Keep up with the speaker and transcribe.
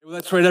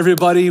That's right,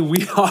 everybody.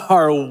 We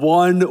are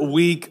 1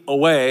 week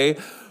away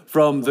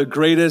from the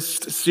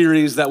greatest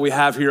series that we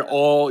have here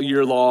all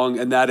year long,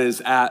 and that is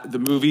At the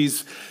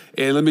Movies.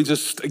 And let me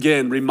just,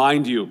 again,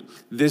 remind you,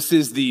 this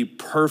is the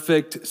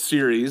perfect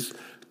series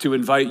to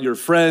invite your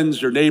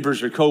friends, your neighbors,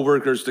 your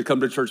coworkers to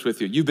come to church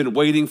with you. You've been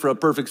waiting for a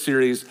perfect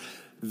series.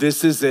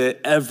 This is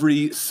it.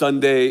 Every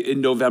Sunday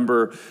in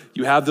November,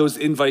 you have those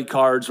invite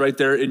cards right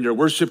there in your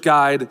worship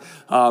guide.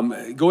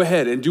 Go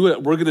ahead and do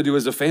what we're going to do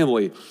as a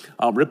family.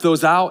 Rip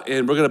those out,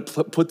 and we're going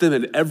to put them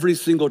in every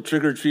single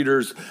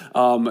trick-or-treater's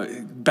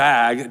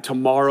bag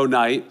tomorrow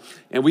night.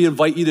 And we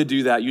invite you to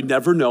do that. You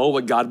never know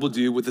what God will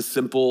do with a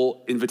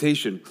simple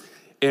invitation.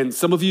 And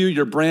some of you,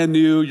 you're brand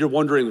new. You're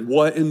wondering,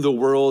 what in the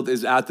world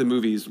is At the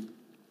Movies?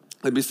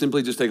 Let me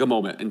simply just take a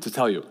moment and to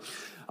tell you.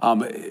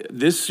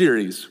 This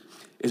series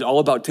is all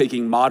about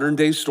taking modern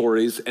day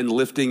stories and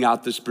lifting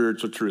out the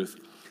spiritual truth.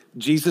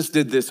 Jesus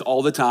did this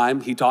all the time.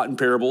 He taught in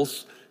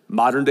parables,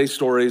 modern day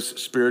stories,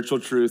 spiritual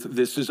truth.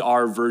 This is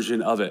our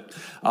version of it.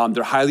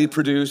 They're highly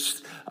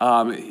produced.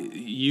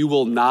 You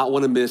will not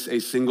want to miss a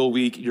single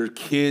week. Your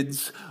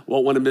kids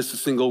won't want to miss a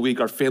single week.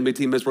 Our family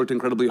team has worked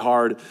incredibly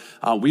hard.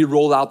 We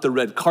roll out the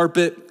red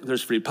carpet.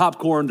 There's free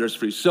popcorn. There's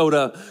free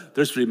soda.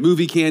 There's free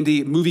movie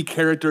candy. Movie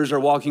characters are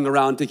walking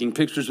around taking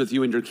pictures with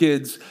you and your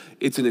kids.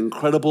 It's an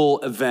incredible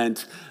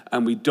event,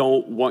 and we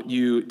don't want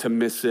you to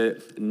miss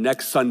it.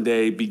 Next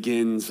Sunday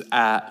begins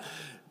At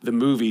the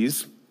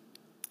Movies.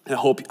 And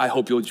I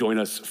hope you'll join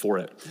us for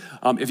it.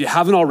 If you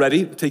haven't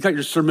already, take out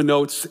your sermon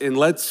notes and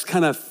let's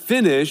kind of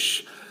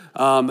finish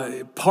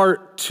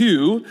part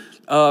 2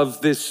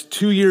 of this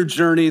 2-year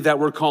journey that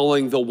we're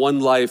calling the One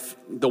Life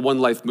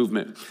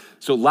movement.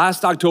 So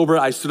last October,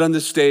 I stood on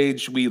the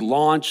stage. We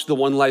launched the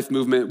One Life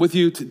movement with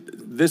you.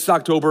 This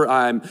October,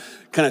 I'm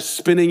kind of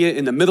spinning it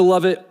in the middle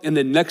of it. And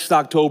then next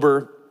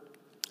October,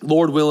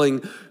 Lord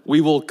willing,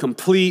 we will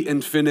complete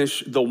and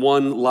finish the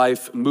One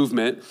Life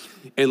movement.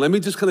 And let me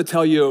just kind of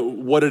tell you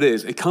what it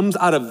is. It comes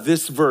out of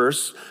this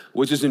verse,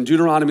 which is in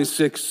Deuteronomy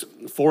 6,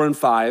 4 and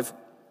 5.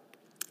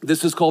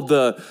 This is called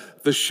the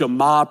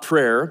Shema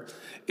prayer.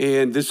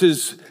 And this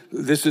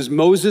is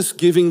Moses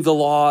giving the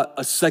law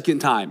a second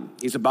time.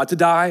 He's about to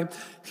die.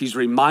 He's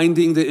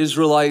reminding the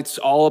Israelites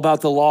all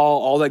about the law,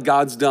 all that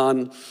God's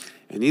done.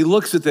 And he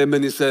looks at them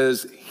and he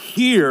says,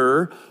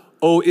 "Hear,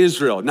 O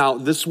Israel." Now,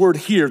 this word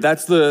 "hear,"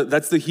 that's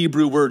the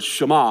Hebrew word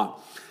Shema.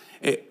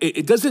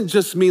 It doesn't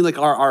just mean like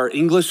our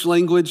English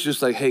language,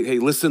 just like, hey,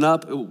 listen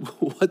up.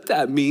 What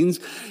that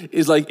means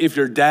is like if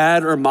your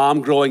dad or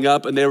mom growing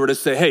up and they were to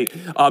say, hey,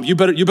 you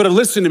better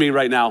listen to me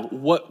right now.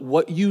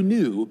 What you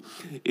knew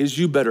is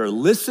you better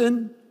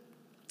listen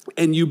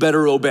and you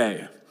better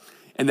obey.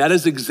 And that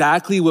is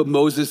exactly what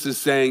Moses is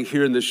saying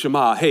here in the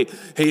Shema. Hey,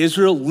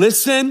 Israel,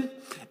 listen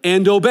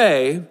and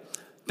obey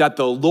that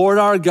the Lord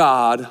our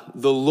God,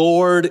 the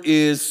Lord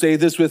is, say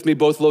this with me,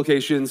 both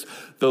locations,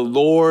 the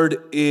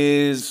Lord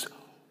is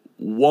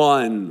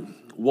one.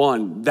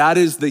 That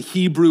is the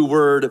Hebrew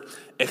word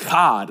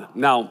echad.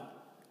 Now,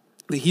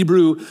 the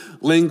Hebrew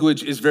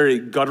language is very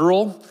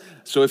guttural.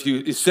 So if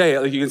you say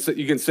it, like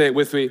you can say it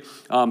with me,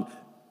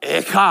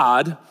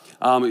 echad.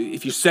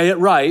 If you say it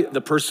right, the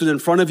person in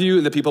front of you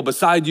and the people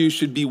beside you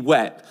should be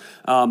wet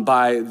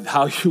by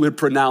how you would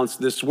pronounce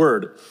this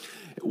word.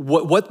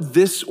 What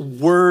this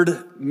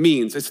word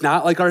means, it's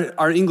not like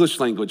our English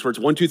language where it's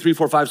 1, 2, 3,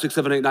 4, 5, 6,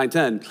 7, 8, 9,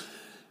 10.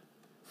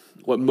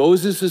 What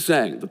Moses is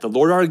saying, that the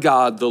Lord our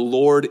God, the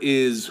Lord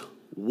is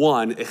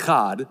one,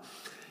 echad,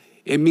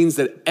 it means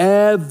that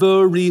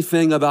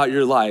everything about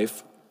your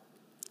life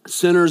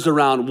centers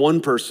around one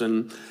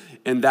person,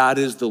 and that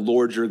is the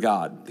Lord your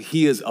God.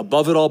 He is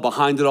above it all,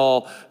 behind it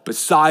all,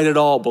 beside it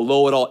all,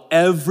 below it all.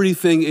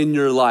 Everything in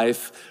your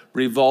life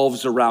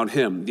revolves around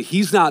him.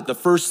 He's not the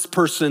first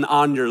person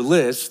on your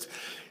list.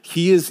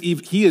 He is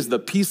the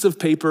piece of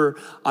paper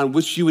on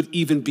which you would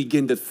even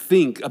begin to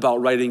think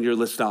about writing your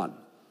list on.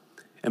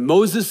 And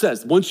Moses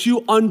says, once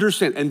you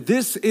understand, and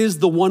this is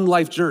the One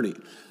Life journey,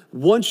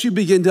 once you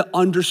begin to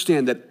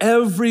understand that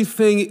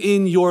everything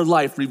in your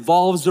life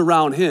revolves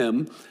around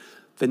him,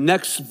 the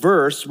next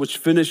verse, which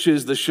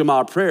finishes the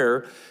Shema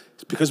prayer,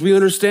 is because we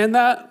understand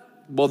that,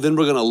 well, then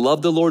we're gonna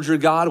love the Lord your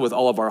God with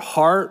all of our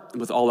heart,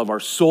 with all of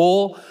our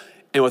soul,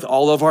 and with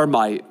all of our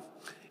might.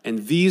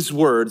 And these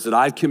words that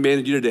I've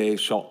commanded you today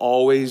shall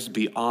always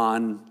be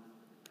on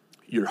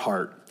your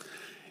heart.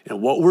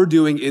 And what we're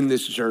doing in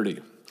this journey,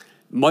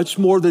 much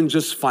more than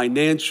just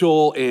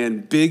financial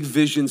and big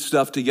vision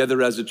stuff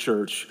together as a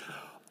church,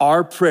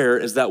 our prayer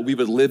is that we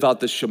would live out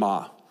the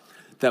Shema,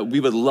 that we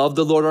would love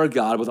the Lord our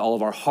God with all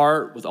of our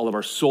heart, with all of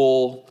our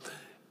soul,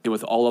 and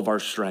with all of our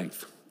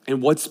strength.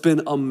 And what's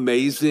been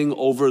amazing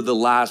over the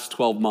last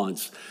 12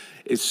 months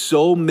is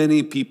so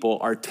many people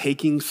are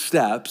taking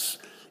steps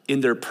in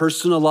their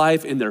personal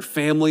life, in their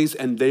families,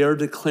 and they are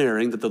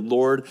declaring that the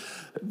Lord,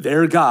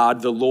 their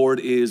God, the Lord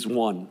is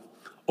one.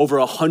 Over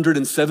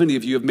 170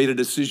 of you have made a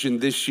decision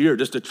this year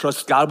just to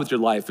trust God with your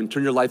life and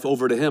turn your life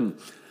over to him.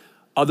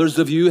 Others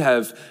of you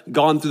have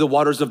gone through the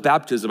waters of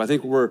baptism. I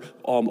think we're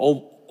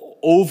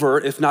over,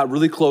 if not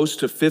really close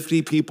to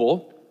 50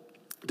 people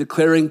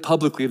declaring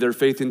publicly their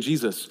faith in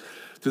Jesus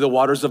through the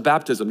waters of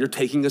baptism. You're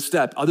taking a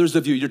step. Others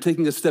of you, you're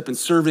taking a step in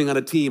serving on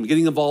a team,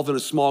 getting involved in a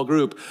small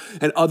group.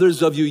 And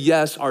others of you,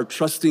 yes, are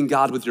trusting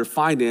God with your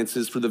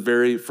finances for the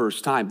very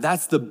first time.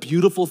 That's the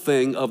beautiful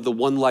thing of the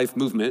One Life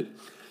movement,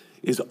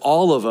 is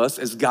all of us,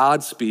 as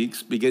God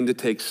speaks, begin to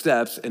take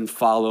steps and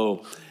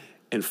follow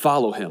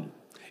him.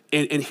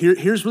 And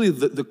here's really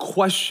the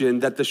question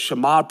that the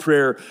Shema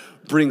prayer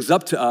brings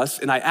up to us.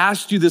 And I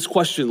asked you this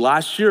question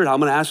last year, and I'm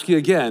gonna ask you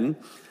again.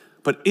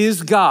 But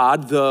is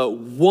God the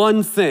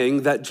one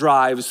thing that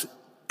drives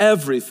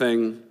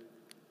everything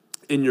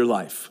in your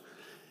life?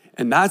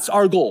 And that's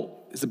our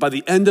goal, is that by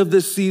the end of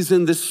this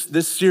season,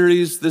 this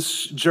series,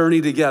 this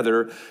journey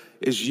together,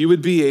 is you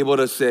would be able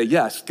to say,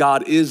 yes,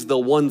 God is the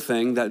one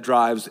thing that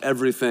drives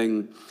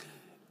everything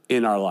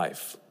in our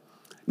life.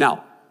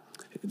 Now,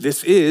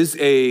 this is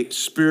a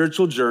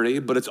spiritual journey,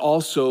 but it's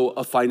also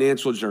a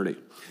financial journey.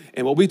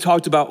 And what we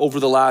talked about over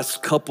the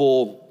last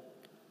couple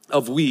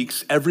of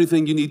weeks,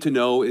 everything you need to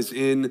know is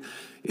in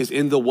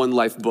the One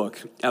Life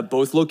book. At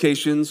both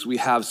locations, we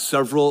have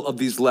several of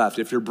these left.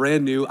 If you're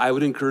brand new, I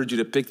would encourage you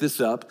to pick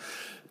this up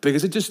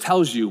because it just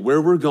tells you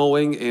where we're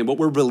going and what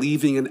we're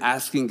believing and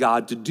asking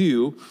God to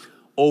do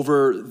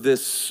over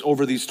these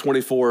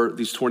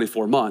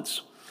 24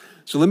 months.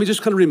 So let me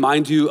just kind of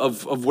remind you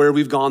of where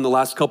we've gone the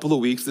last couple of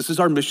weeks. This is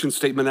our mission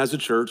statement as a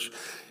church,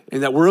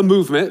 and that we're a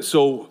movement.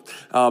 So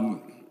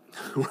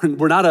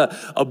we're not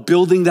a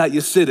building that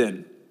you sit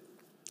in.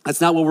 That's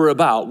not what we're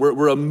about.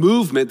 We're a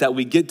movement that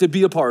we get to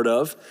be a part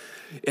of,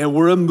 and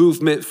we're a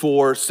movement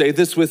for, say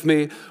this with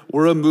me,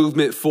 we're a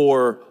movement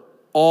for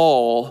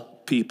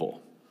all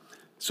people.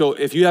 So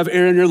if you have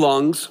air in your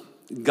lungs,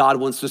 God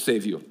wants to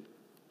save you.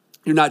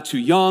 You're not too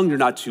young, you're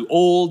not too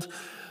old,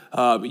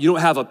 you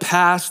don't have a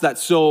past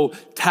that's so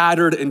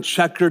tattered and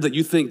checkered that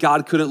you think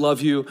God couldn't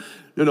love you.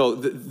 No,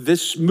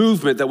 this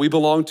movement that we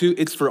belong to,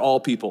 it's for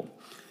all people.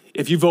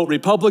 If you vote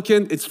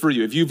Republican, it's for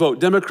you. If you vote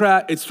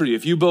Democrat, it's for you.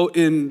 If you vote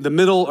in the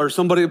middle or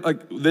somebody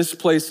like this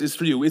place is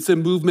for you. It's a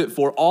movement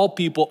for all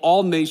people,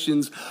 all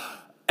nations,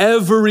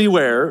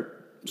 everywhere,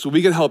 so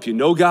we can help you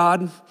know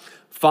God,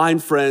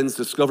 find friends,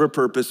 discover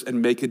purpose, and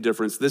make a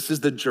difference. This is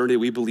the journey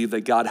we believe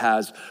that God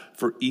has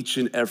for each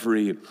and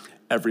every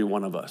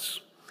one of us.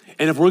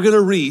 And if we're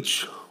gonna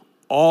reach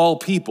all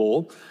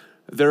people,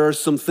 there are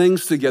some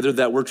things together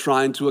that we're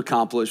trying to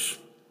accomplish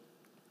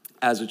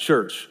as a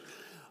church.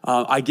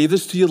 I gave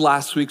this to you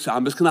last week, so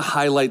I'm just gonna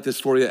highlight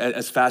this for you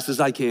as fast as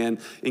I can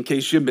in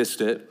case you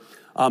missed it.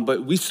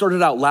 But we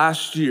started out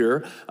last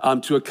year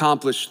to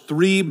accomplish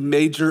 3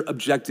 major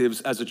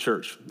objectives as a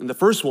church. And the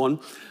first one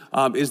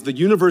is the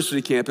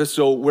university campus.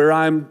 So where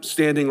I'm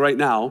standing right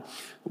now,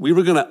 we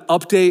were gonna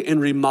update and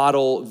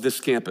remodel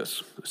this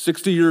campus.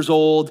 60 years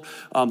old,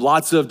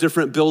 lots of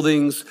different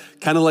buildings,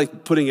 kind of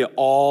like putting it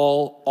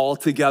all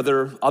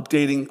together,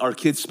 updating our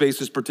kids'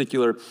 spaces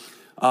particular.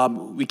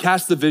 We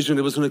cast the vision,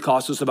 it was gonna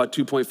cost us about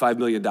 $2.5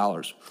 million.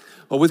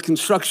 But with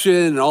construction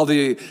and all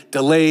the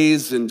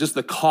delays and just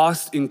the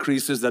cost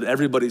increases that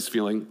everybody's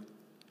feeling,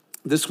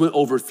 this went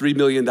over $3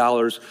 million.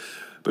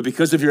 But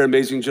because of your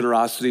amazing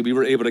generosity, we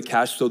were able to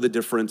cash flow the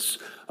difference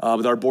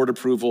with our board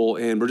approval,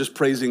 and we're just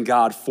praising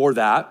God for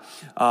that.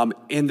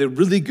 And the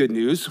really good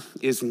news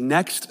is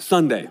next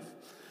Sunday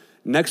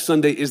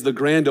is the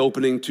grand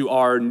opening to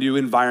our new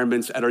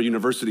environments at our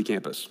university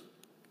campus.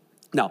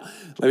 Now,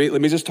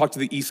 let me just talk to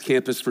the East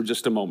Campus for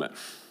just a moment.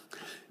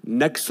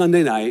 Next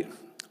Sunday night,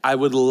 I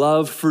would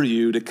love for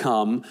you to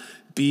come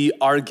be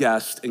our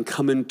guest and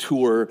come and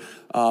tour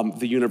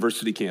the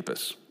university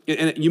campus.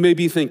 And you may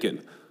be thinking,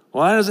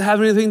 well, that doesn't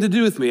have anything to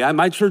do with me.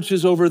 My church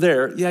is over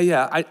there.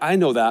 Yeah, I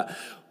know that.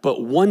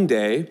 But one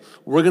day,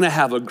 we're gonna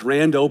have a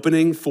grand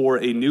opening for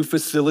a new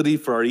facility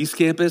for our East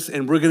Campus,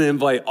 and we're gonna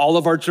invite all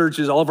of our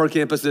churches, all of our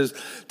campuses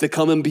to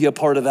come and be a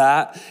part of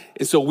that.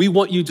 And so we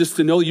want you just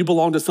to know you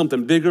belong to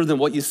something bigger than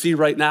what you see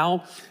right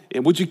now.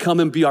 And would you come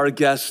and be our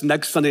guest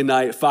next Sunday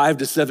night, 5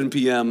 to 7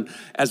 p.m.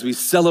 as we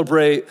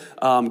celebrate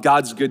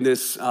God's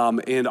goodness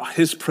and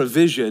his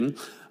provision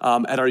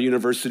at our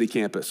university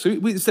campus. So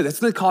we said it's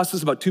gonna cost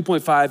us about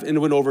 2.5 and it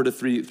went over to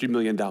 $3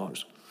 million.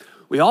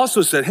 We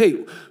also said,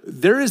 hey,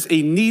 there is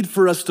a need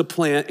for us to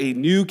plant a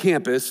new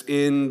campus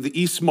in the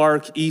East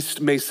Mark,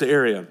 East Mesa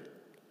area.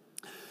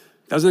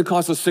 That was gonna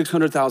cost us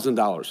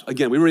 $600,000.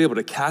 Again, we were able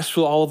to cash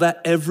flow all of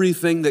that.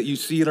 Everything that you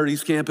see at our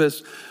East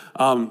Campus,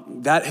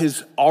 that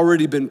has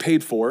already been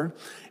paid for.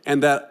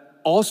 And that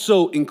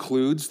also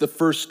includes the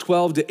first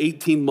 12 to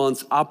 18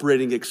 months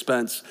operating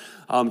expense.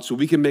 So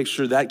we can make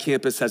sure that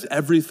campus has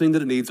everything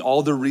that it needs,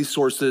 all the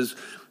resources,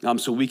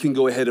 so we can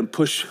go ahead and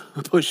push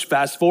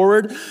fast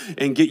forward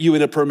and get you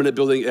in a permanent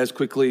building as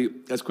quickly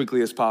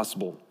as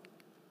possible.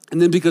 And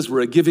then because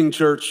we're a giving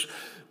church,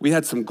 we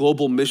had some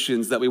global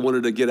missions that we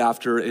wanted to get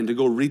after and to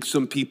go reach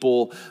some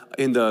people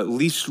in the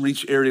least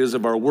reached areas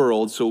of our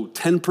world. So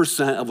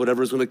 10% of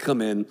whatever's gonna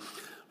come in,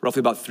 roughly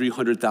about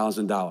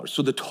 $300,000.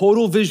 So the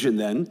total vision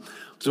then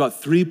was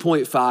about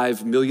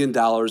 $3.5 million.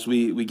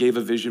 We gave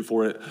a vision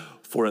for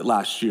it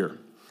last year.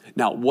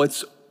 Now,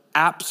 what's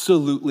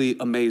absolutely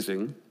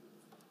amazing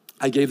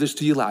I gave this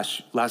to you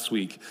last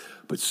week,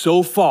 but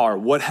so far,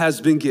 what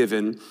has been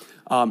given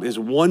is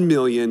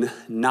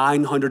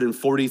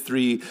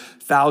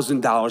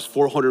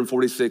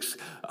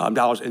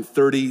 $1,943,446 and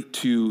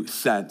 32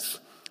 cents.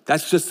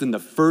 That's just in the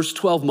first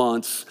 12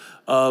 months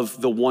of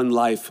the One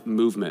Life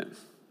movement.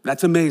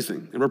 That's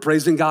amazing, and we're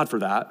praising God for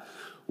that,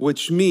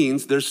 which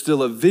means there's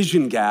still a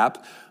vision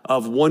gap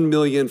of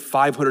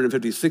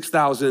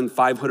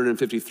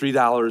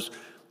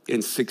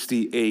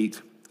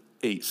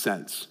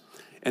 $1,556,553.68.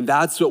 And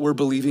that's what we're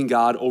believing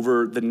God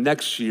over the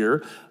next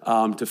year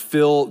to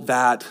fill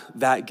that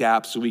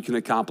gap so we can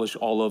accomplish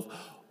all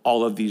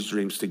of these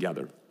dreams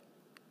together.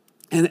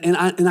 And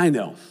I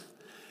know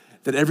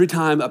that every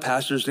time a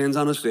pastor stands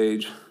on a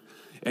stage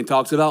and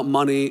talks about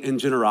money and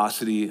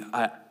generosity,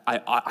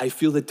 I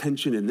feel the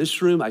tension in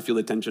this room. I feel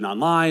the tension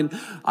online.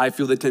 I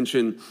feel the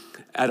tension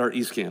at our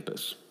East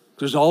Campus.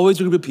 There's always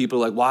a group of people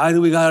like, why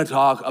do we got to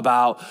talk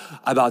about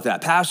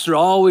that? Pastor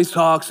always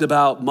talks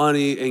about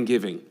money and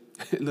giving.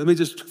 Let me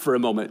just for a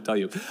moment tell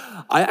you,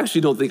 I actually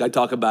don't think I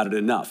talk about it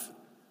enough.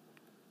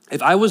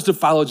 If I was to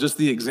follow just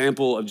the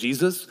example of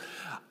Jesus,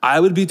 I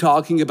would be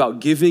talking about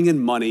giving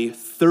and money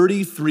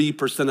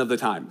 33% of the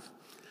time.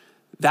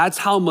 That's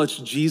how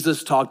much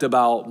Jesus talked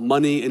about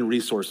money and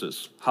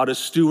resources, how to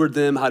steward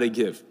them, how to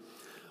give.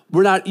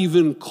 We're not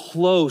even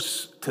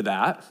close to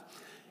that.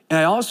 And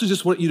I also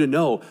just want you to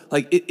know,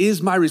 it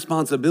is my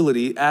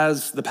responsibility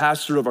as the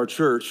pastor of our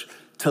church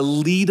to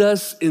lead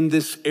us in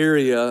this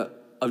area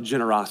of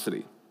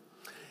generosity.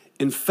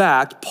 In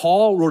fact,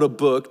 Paul wrote a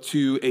book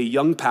to a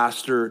young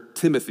pastor,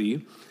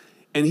 Timothy,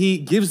 and he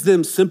gives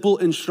them simple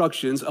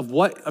instructions of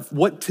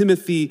what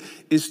Timothy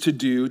is to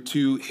do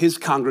to his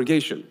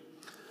congregation.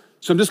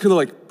 So I'm just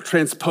gonna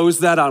transpose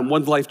that on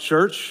One Life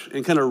Church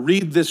and kind of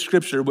read this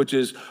scripture, which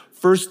is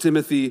 1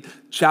 Timothy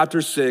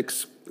chapter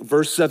 6,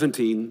 verse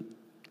 17.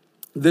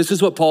 This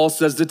is what Paul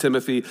says to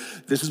Timothy.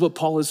 This is what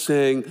Paul is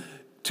saying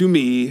to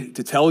me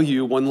to tell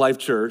you, One Life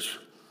Church.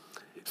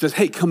 He says,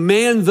 hey,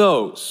 command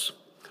those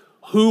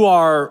who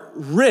are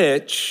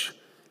rich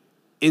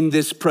in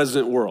this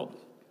present world.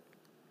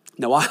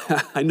 Now,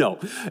 I know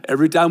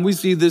every time we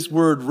see this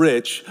word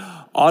rich,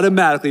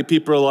 automatically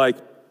people are like,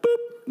 boop,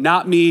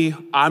 not me,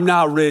 I'm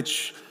not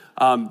rich.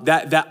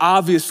 That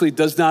obviously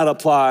does not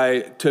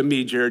apply to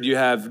me, Jared. You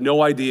have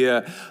no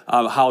idea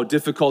how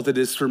difficult it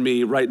is for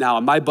me right now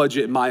in my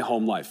budget, in my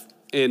home life.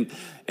 And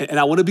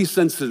I want to be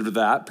sensitive to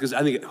that because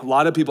I think a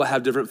lot of people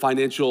have different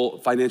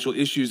financial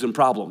issues and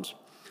problems.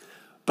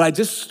 But I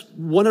just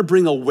want to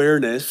bring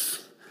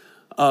awareness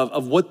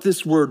of what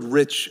this word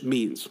rich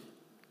means.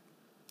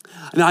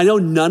 And I know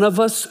none of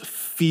us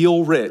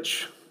feel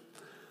rich,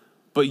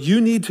 but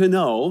you need to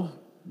know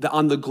that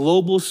on the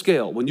global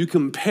scale, when you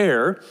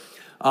compare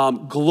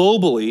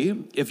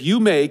globally, if you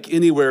make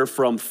anywhere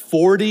from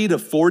 $40,000 to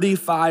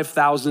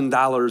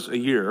 $45,000 a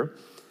year,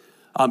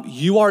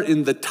 you are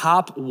in the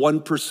top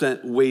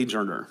 1% wage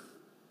earner.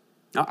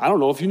 Now, I don't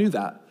know if you knew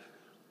that.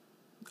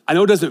 I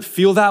know it doesn't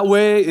feel that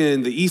way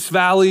in the East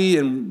Valley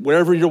and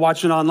wherever you're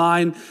watching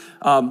online,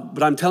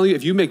 but I'm telling you,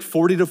 if you make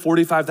 $40,000 to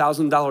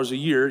 $45,000 a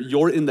year,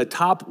 you're in the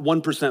top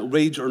 1%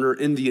 wage earner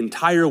in the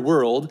entire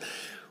world,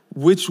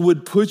 which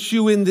would put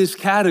you in this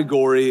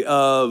category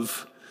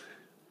of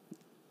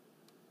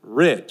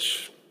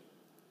rich.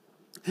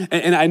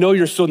 And I know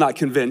you're still not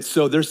convinced,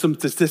 so there's some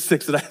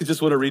statistics that I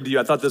just want to read to you.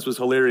 I thought this was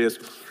hilarious.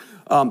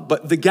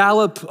 But the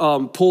Gallup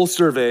poll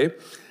survey,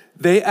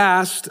 they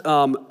asked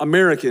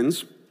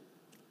Americans,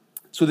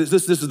 so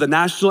this is the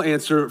national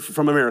answer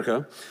from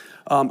America,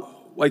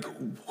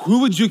 who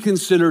would you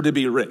consider to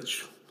be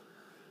rich?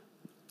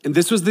 And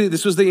this was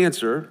the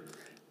answer,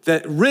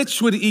 that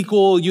rich would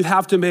equal, you'd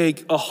have to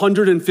make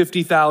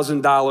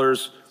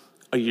 $150,000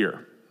 a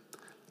year.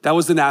 That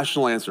was the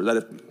national answer, that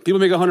if people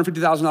make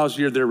 $150,000 a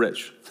year, they're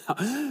rich.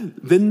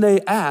 Then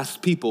they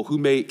asked people who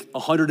make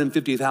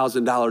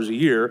 $150,000 a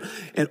year,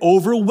 and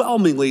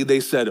overwhelmingly they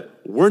said,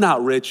 we're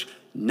not rich,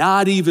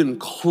 not even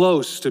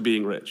close to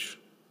being rich.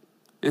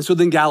 And so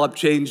then Gallup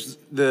changed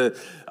the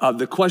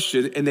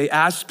question, and they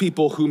asked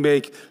people who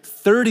make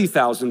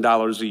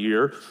 $30,000 a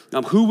year,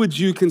 who would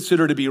you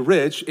consider to be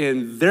rich?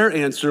 And their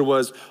answer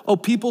was,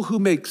 people who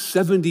make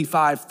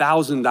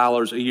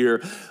 $75,000 a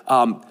year,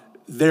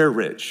 they're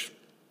rich.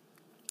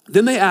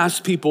 Then they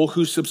asked people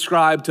who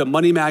subscribe to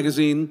Money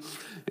Magazine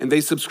and they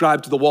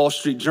subscribe to the Wall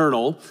Street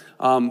Journal,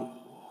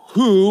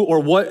 who or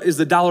what is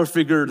the dollar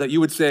figure that you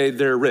would say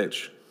they're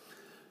rich?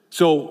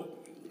 So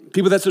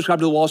people that subscribe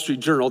to the Wall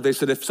Street Journal, they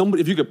said if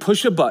you could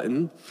push a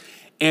button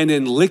and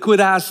in liquid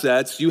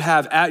assets you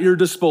have at your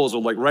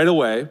disposal, right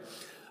away,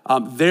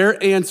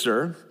 their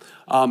answer,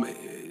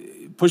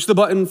 push the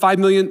button, $5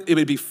 million, it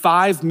would be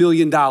 $5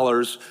 million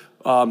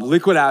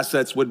liquid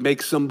assets would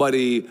make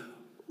somebody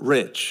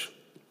rich.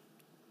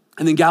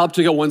 And then Gallup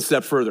took it one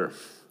step further.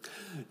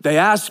 They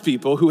asked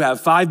people who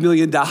have $5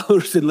 million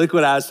in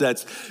liquid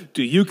assets,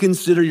 do you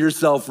consider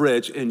yourself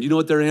rich? And you know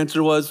what their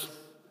answer was?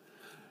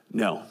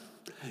 No,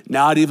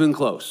 not even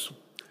close.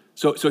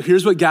 So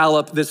here's what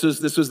Gallup, this was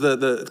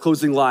the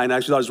closing line. I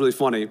actually thought it was really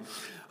funny.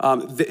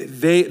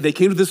 they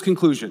came to this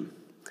conclusion.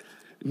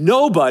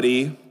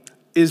 Nobody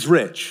is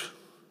rich,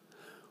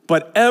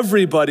 but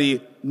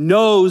everybody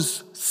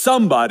knows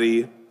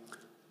somebody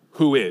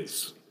who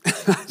is.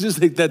 I just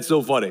think that's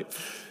so funny.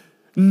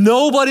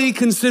 Nobody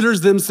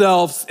considers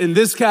themselves in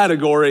this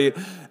category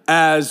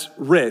as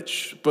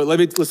rich. But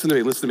listen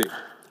to me.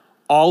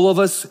 All of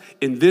us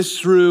in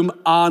this room,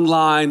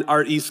 online,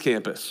 our East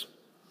Campus,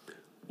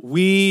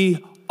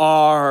 we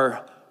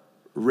are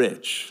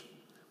rich.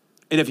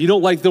 And if you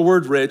don't like the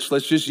word rich,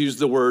 let's just use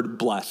the word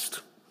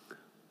blessed.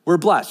 We're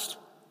blessed.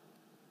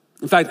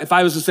 In fact, if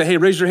I was to say, hey,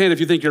 raise your hand if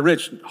you think you're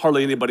rich,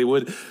 hardly anybody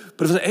would.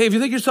 But if I say, hey, if you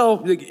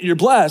think you're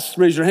blessed,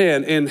 raise your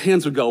hand, and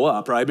hands would go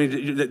up, right? I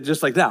mean,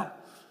 just like that.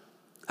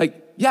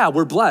 Like, yeah,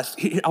 we're blessed.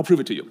 I'll prove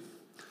it to you.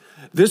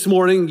 This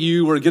morning,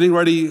 you were getting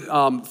ready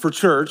for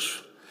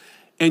church,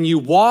 and you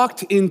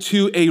walked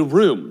into a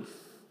room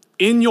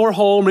in your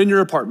home, in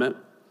your apartment,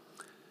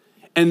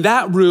 and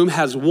that room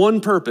has one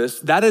purpose.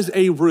 That is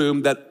a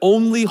room that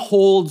only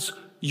holds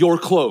your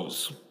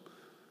clothes.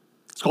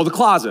 It's called a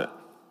closet.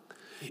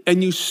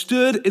 And you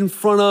stood in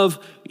front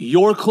of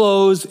your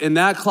clothes in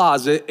that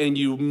closet, and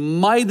you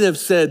might have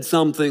said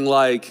something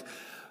like,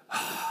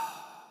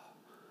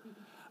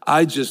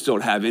 I just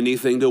don't have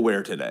anything to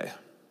wear today.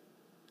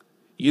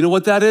 You know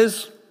what that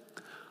is?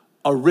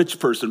 A rich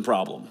person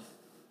problem.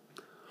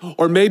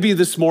 Or maybe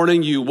this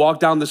morning you walk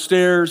down the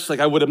stairs like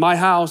I would at my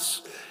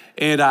house,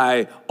 and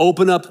I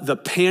open up the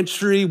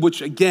pantry,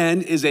 which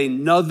again is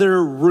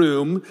another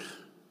room.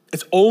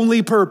 Its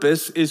only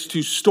purpose is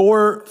to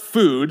store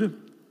food.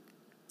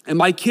 And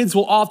my kids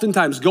will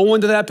oftentimes go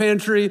into that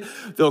pantry,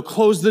 they'll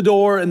close the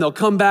door, and they'll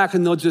come back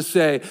and they'll just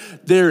say,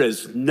 there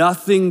is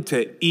nothing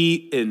to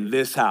eat in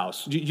this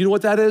house. Do you know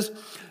what that is?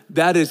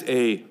 That is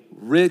a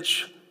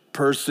rich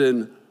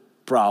person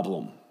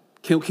problem.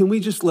 Can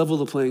we just level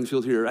the playing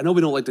field here? I know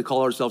we don't like to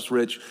call ourselves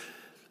rich,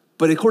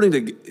 but according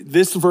to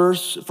this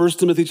verse, 1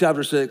 Timothy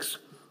chapter 6,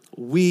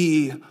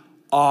 we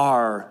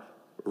are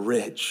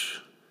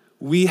rich.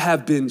 We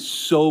have been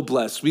so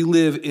blessed. We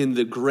live in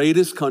the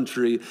greatest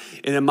country,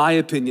 and in my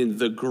opinion,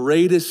 the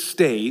greatest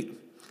state.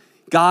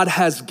 God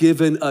has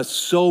given us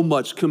so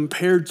much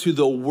compared to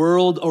the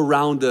world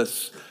around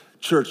us.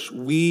 Church,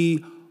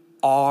 we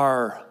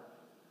are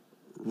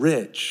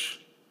rich.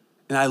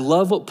 And I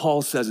love what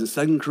Paul says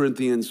in 2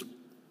 Corinthians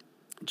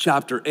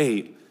chapter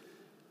 8.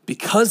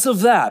 Because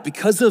of that,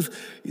 because of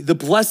the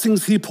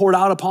blessings he poured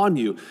out upon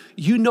you,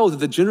 you know that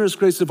the generous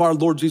grace of our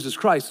Lord Jesus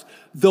Christ,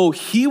 though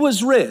he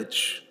was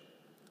rich,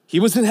 he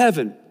was in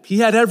heaven. He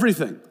had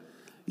everything.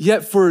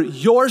 Yet for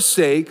your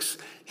sakes,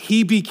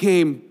 he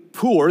became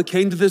poor,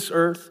 came to this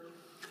earth,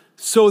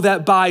 so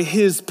that by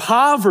his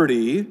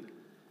poverty,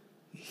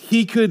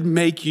 he could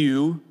make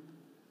you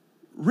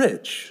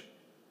rich.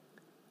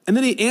 And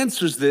then he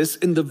answers this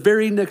in the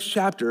very next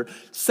chapter,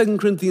 2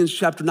 Corinthians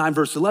chapter 9,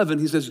 verse 11.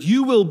 He says,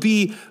 you will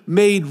be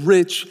made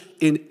rich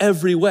in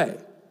every way.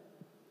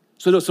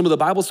 So I know some of the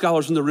Bible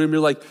scholars in the room,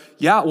 you're like,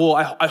 yeah, well,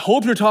 I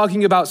hope you're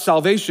talking about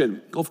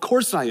salvation. Of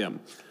course I am.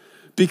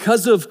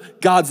 Because of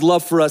God's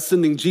love for us,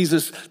 sending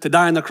Jesus to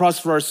die on the cross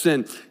for our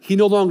sin, he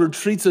no longer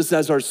treats us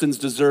as our sins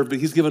deserve, but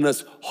he's given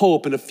us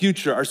hope and a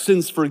future, our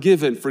sins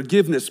forgiven,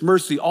 forgiveness,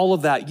 mercy, all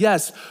of that.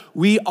 Yes,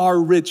 we are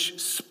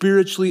rich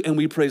spiritually, and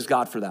we praise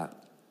God for that.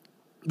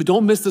 But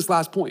don't miss this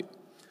last point.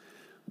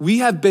 We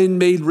have been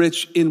made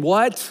rich in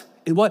what?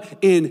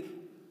 In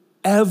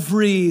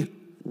every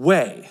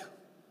way.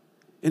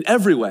 In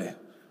every way.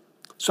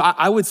 So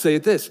I would say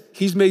it this,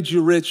 he's made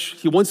you rich.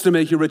 He wants to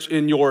make you rich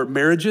in your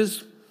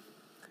marriages,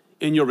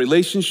 in your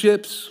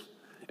relationships,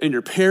 in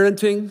your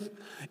parenting,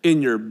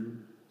 in your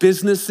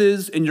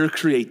businesses, in your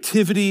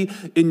creativity,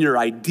 in your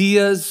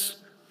ideas,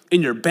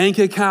 in your bank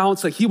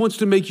accounts. Like he wants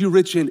to make you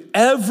rich in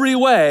every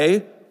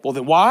way. Well,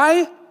 then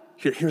why?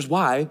 Here's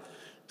why.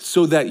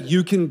 So that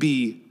you can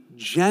be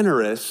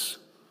generous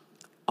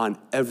on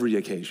every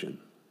occasion.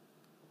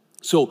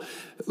 So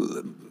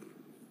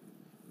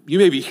you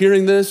may be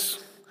hearing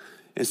this,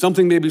 and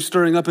something may be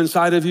stirring up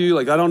inside of you.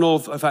 Like, I don't know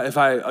if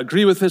I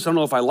agree with this. I don't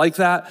know if I like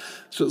that.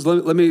 So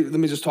let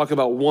me just talk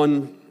about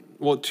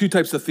two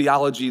types of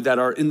theology that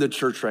are in the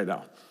church right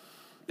now.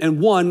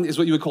 And one is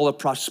what you would call a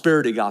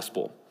prosperity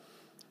gospel,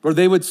 where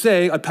they would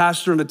say, a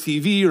pastor on a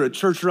TV or a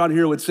church around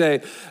here would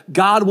say,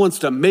 God wants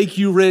to make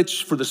you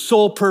rich for the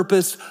sole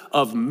purpose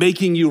of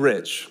making you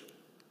rich.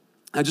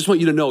 I just want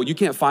you to know, you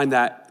can't find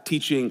that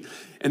teaching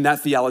and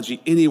that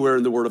theology anywhere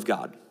in the Word of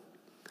God.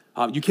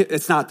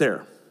 It's not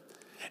there.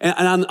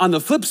 And on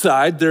the flip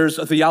side, there's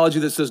a theology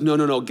that says,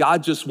 no,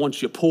 God just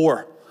wants you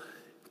poor.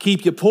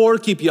 Keep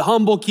you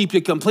humble, keep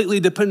you completely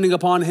depending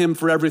upon him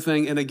for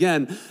everything. And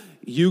again,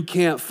 you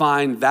can't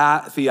find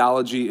that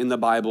theology in the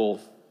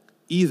Bible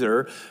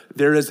either.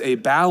 There is a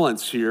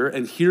balance here,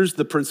 and here's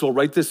the principle.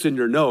 Write this in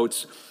your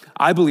notes.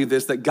 I believe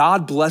this, that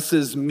God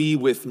blesses me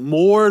with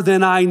more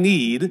than I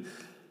need.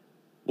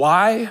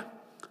 Why?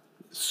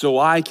 So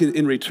I can,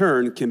 in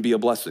return, can be a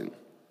blessing.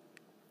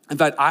 In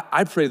fact,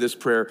 I pray this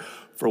prayer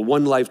for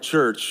One Life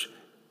Church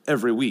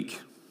every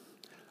week.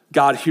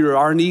 God, here are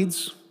our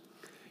needs.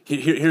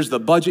 Here's the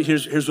budget.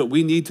 Here's what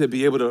we need to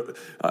be able to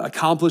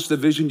accomplish the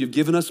vision you've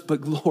given us.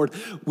 But Lord,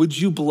 would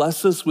you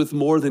bless us with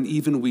more than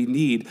even we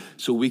need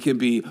so we can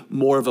be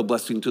more of a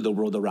blessing to the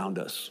world around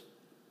us?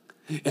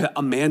 And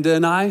Amanda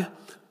and I,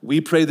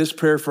 we pray this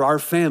prayer for our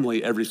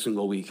family every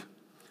single week.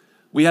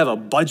 We have a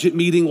budget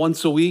meeting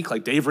once a week,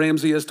 like Dave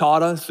Ramsey has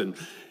taught us. And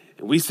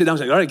we sit down and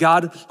say, all right,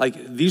 God, like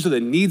these are the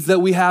needs that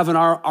we have in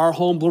our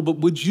home, Lord, but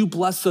would you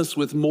bless us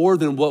with more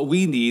than what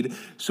we need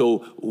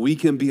so we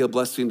can be a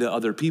blessing to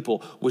other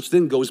people? Which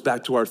then goes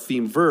back to our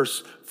theme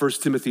verse, 1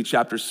 Timothy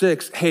chapter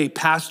 6. Hey,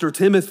 Pastor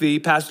Timothy,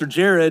 Pastor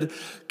Jared,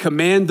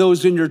 command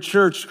those in your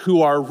church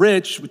who are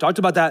rich. We talked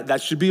about that.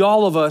 That should be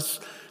all of us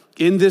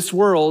in this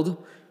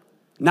world,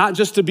 not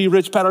just to be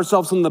rich, pat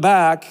ourselves on the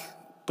back,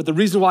 but the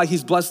reason why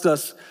he's blessed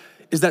us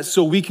is that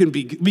so we can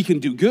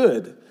do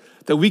good,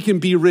 that we can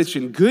be rich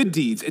in good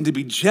deeds and to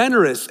be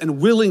generous and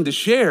willing to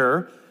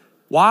share.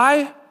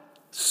 Why?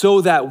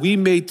 So that we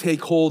may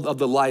take hold of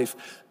the life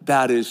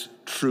that is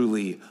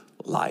truly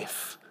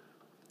life.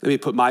 Let me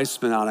put my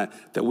spin on it,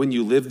 that when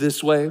you live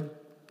this way,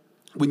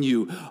 when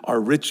you are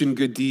rich in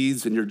good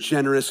deeds and you're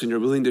generous and you're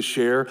willing to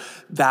share,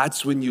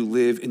 that's when you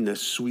live in the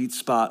sweet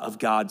spot of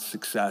God's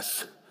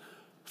success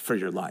for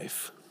your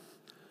life.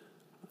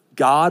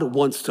 God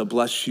wants to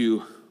bless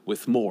you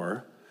with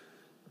more,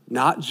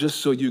 not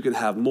just so you can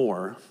have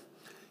more.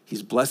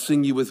 He's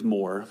blessing you with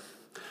more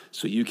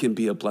so you can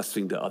be a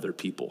blessing to other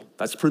people.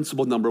 That's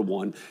principle number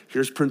one.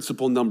 Here's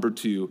principle number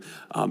two.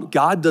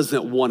 God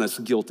doesn't want us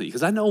guilty,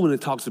 because I know when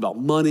it talks about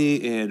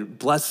money and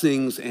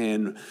blessings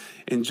and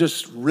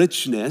just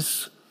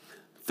richness,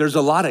 there's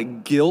a lot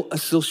of guilt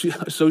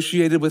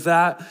associated with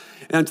that.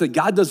 And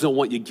God doesn't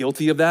want you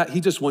guilty of that. He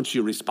just wants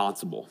you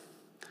responsible.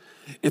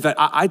 In fact,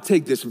 I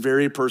take this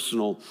very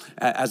personal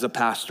as a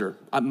pastor.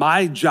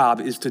 My job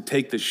is to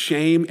take the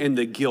shame and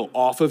the guilt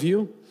off of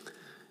you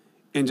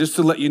and just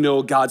to let you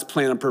know God's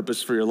plan and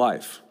purpose for your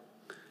life.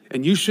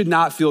 And you should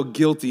not feel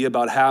guilty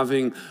about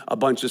having a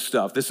bunch of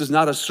stuff. This is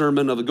not a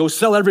sermon of go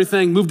sell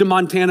everything, move to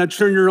Montana,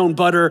 churn your own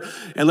butter,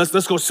 and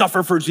let's go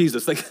suffer for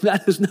Jesus. Like,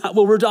 that is not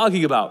what we're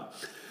talking about.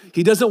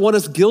 He doesn't want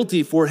us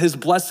guilty for his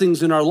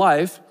blessings in our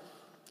life,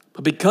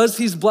 but because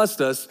he's blessed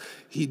us,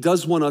 he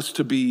does want us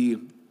to be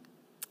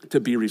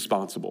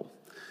responsible.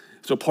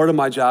 So part of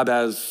my job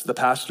as the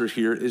pastor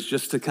here is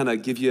just to kind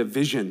of give you a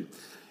vision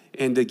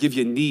and to give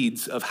you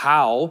needs of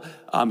how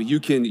you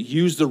can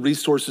use the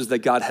resources that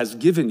God has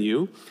given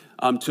you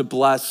to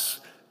bless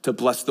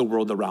the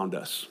world around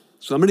us.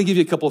 So I'm gonna give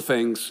you a couple of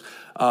things,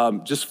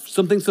 just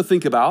some things to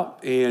think about,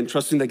 and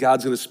trusting that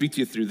God's gonna speak to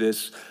you through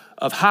this,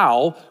 of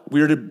how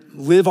we're to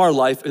live our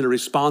life in a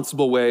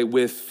responsible way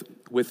with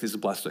his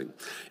blessing.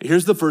 And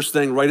here's the first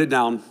thing, write it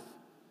down.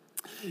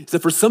 So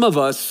for some of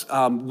us,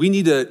 we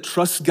need to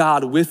trust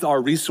God with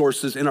our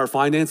resources and our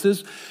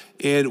finances,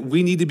 and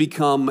we need to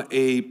become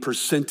a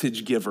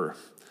percentage giver,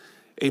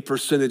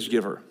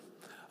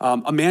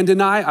 Amanda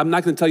and I'm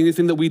not gonna tell you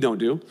anything that we don't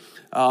do.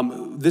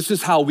 This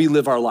is how we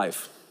live our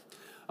life.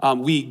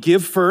 We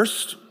give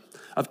first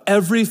of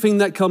everything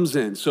that comes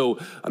in. So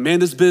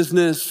Amanda's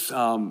business,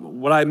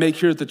 what I make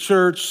here at the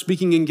church,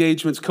 speaking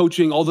engagements,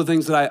 coaching, all the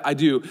things that I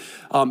do.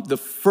 The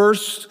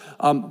first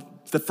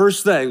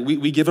thing,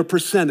 we give a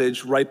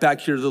percentage right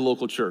back here to the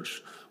local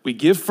church. We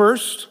give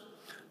first,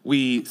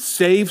 we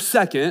save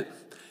second,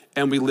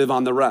 and we live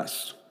on the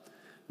rest.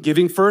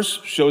 Giving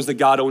first shows that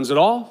God owns it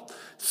all.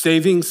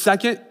 Saving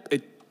second,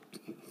 it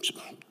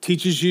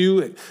teaches you,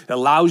 it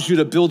allows you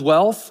to build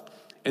wealth.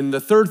 And the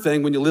third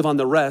thing, when you live on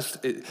the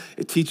rest,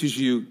 it teaches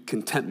you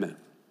contentment.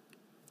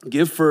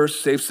 Give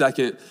first, save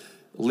second,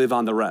 live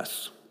on the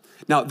rest.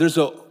 Now, there's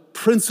a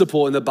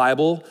principle in the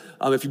Bible.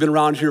 If you've been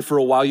around here for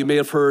a while, you may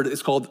have heard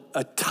it's called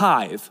a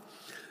tithe.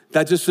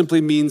 That just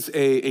simply means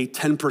a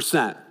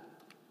 10%.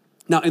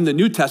 Now, in the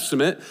New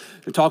Testament,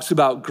 it talks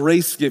about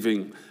grace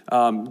giving,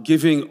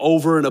 giving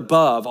over and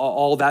above,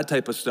 all that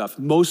type of stuff.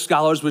 Most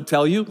scholars would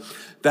tell you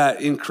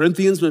that in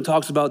Corinthians, when it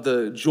talks about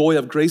the joy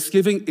of grace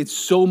giving, it's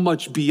so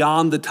much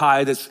beyond the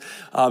tithe.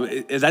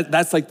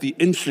 That's like the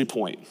entry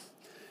point.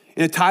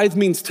 And a tithe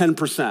means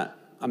 10%.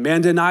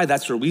 Amanda and I,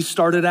 that's where we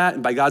started at.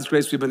 And by God's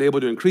grace, we've been able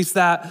to increase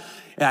that.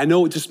 And I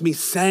know just me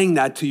saying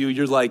that to you,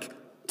 you're like,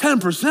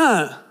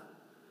 10%?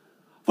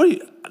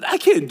 I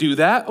can't do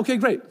that. Okay,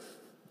 great.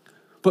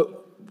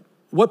 But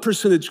what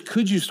percentage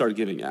could you start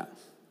giving at?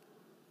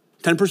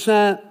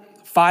 10%,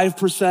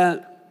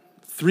 5%,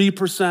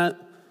 3%?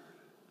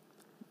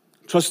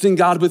 Trusting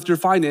God with your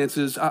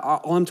finances,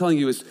 all I'm telling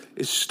you is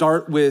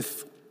start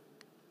with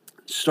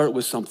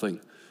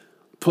something.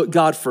 Put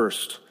God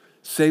first.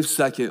 Save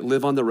second,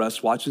 live on the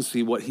rest, watch and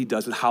see what he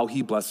does and how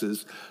he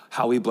blesses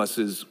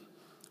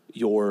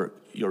your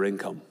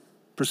income.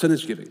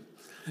 Percentage giving.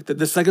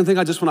 The second thing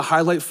I just want to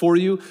highlight for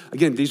you,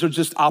 again, these are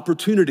just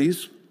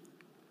opportunities,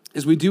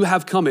 is we do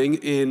have coming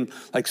in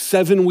like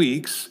 7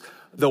 weeks,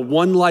 the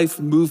One Life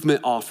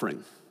Movement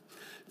offering.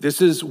 This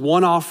is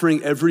one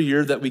offering every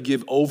year that we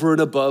give over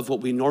and above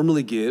what we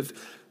normally give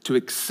to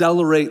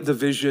accelerate the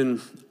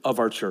vision of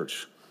our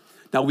church.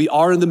 Now, we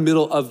are in the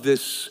middle of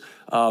this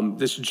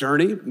this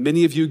journey.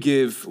 Many of you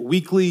give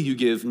weekly, you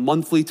give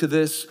monthly to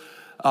this.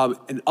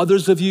 And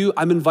others of you,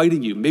 I'm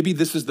inviting you. Maybe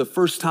this is the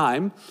first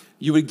time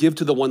you would give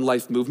to the One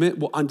Life movement.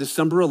 Well, on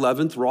December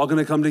 11th, we're all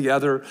gonna come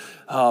together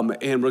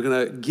and we're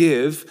gonna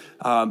give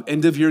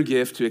end of year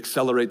gift to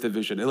accelerate the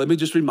vision. And let me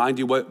just remind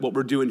you what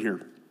we're doing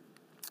here.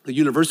 The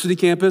university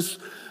campus,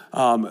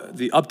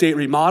 the update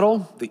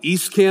remodel, the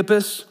East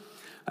Campus.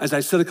 As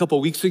I said a couple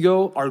weeks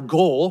ago, our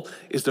goal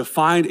is to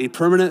find a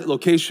permanent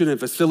location and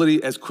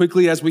facility as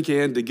quickly as we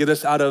can to get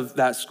us out of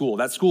that school.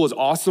 That school is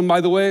awesome,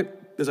 by the way.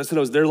 As I said,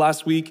 I was there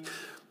last week.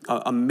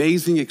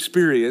 Amazing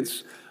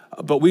experience,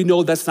 but we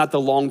know that's not the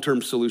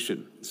long-term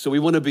solution. So we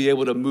want to be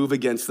able to move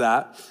against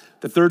that.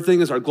 The third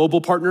thing is our global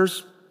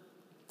partners.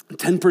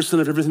 10%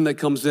 of everything that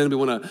comes in, we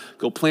want to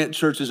go plant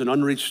churches in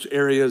unreached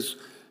areas.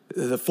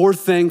 The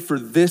fourth thing for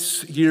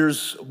this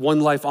year's One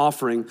Life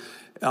offering,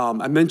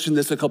 I mentioned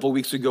this a couple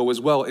weeks ago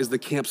as well, is the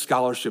Camp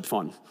Scholarship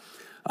Fund.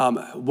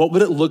 What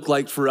would it look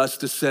like for us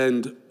to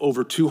send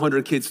over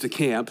 200 kids to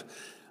camp?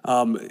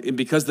 And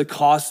because the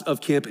cost of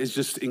camp is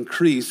just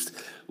increased,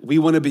 we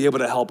want to be able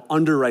to help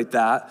underwrite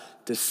that,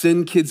 to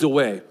send kids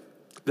away.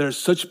 There's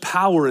such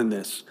power in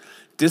this.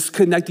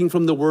 Disconnecting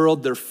from the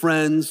world, their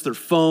friends, their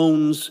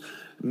phones,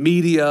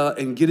 media,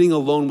 and getting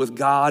alone with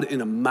God in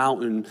a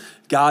mountain.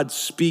 God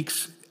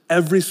speaks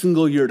every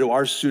single year to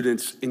our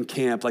students in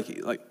camp,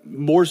 like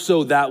more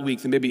so that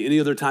week than maybe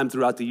any other time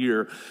throughout the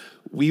year.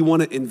 We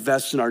want to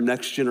invest in our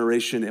next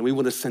generation, and we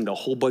want to send a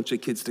whole bunch of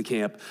kids to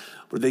camp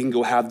where they can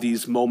go have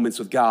these moments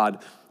with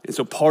God. And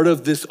so part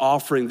of this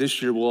offering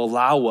this year will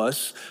allow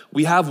us,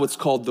 we have what's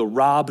called the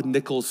Rob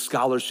Nichols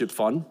Scholarship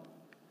Fund.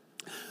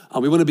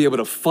 We want to be able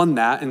to fund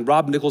that. And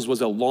Rob Nichols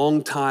was a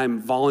longtime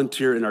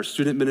volunteer in our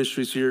student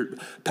ministries here,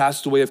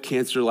 passed away of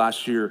cancer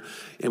last year.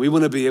 And we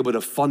want to be able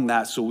to fund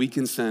that so we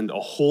can send a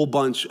whole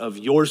bunch of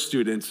your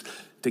students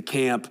to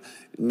camp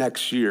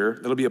next year.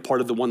 That'll be a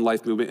part of the One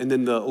Life movement. And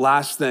then the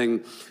last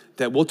thing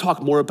that we'll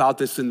talk more about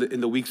this in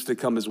the weeks to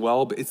come as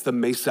well, but it's the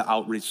Mesa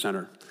Outreach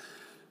Center.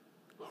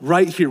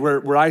 Right here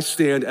where I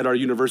stand at our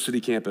university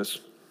campus.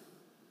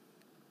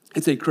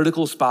 It's a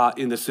critical spot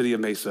in the city of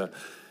Mesa,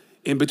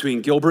 in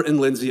between Gilbert and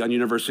Lindsay on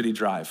University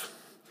Drive.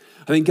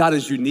 I think God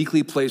has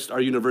uniquely placed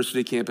our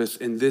university campus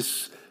in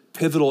this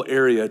pivotal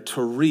area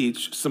to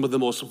reach some of the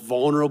most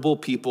vulnerable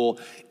people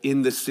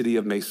in the city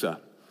of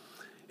Mesa.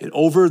 And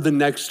over the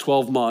next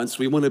 12 months,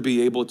 we want to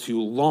be able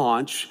to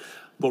launch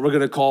what we're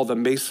going to call the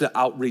Mesa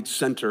Outreach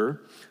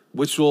Center,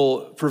 which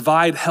will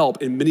provide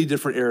help in many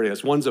different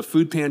areas. One's a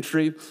food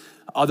pantry.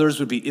 Others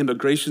would be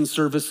immigration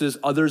services.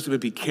 Others would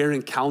be care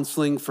and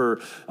counseling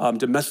for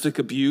domestic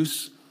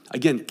abuse.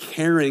 Again,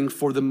 caring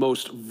for the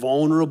most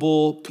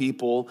vulnerable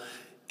people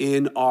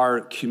in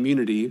our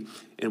community.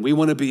 And we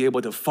want to be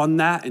able to fund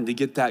that and to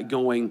get that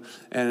going.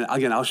 And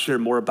again, I'll share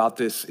more about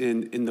this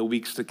in the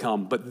weeks to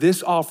come. But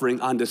this offering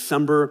on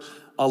December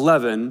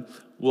 11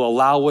 will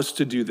allow us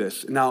to do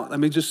this. Now, let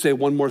me just say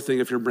one more thing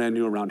if you're brand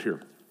new around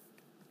here.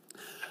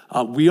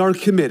 We are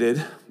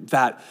committed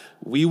that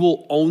we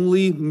will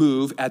only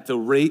move at the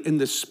rate and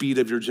the speed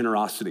of your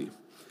generosity.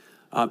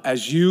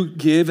 As you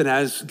give and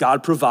as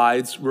God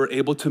provides, we're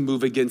able to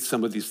move against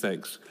some of these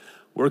things.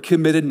 We're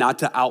committed not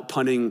to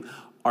outpunting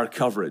our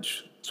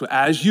coverage. So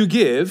as you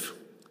give,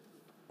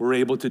 we're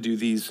able to do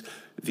these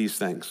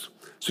things.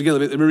 So again,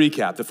 let me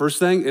recap. The first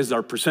thing is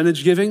our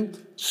percentage giving.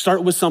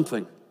 Start with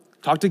something.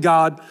 Talk to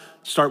God,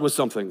 start with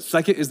something.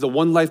 Second is the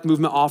One Life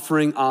Movement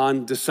offering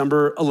on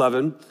December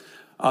 11.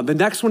 The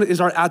next one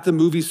is our At the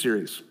Movie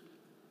series.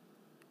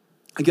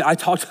 Again, I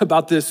talked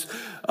about this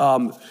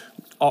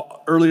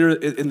earlier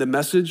in the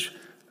message,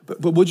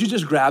 but would you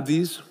just grab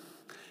these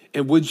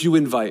and would you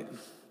invite?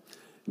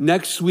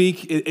 Next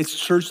week, it's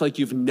church like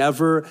you've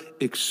never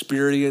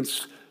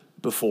experienced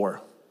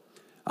before.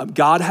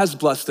 God has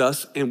blessed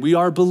us, and we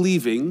are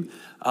believing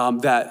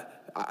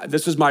that,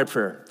 this is my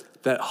prayer,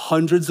 that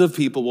hundreds of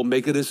people will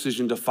make a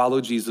decision to follow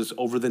Jesus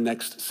over the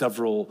next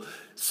several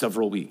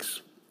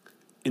weeks.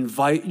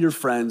 Invite your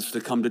friends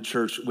to come to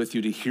church with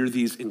you to hear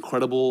these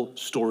incredible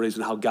stories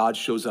and how God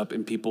shows up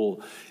in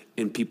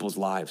people's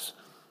lives.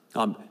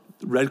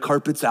 Red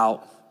carpet's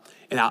out,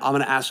 and I'm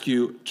gonna ask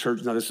you,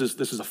 church, now this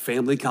is a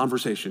family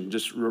conversation,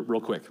 just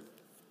real quick.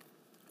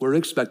 We're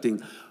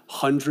expecting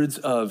hundreds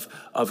of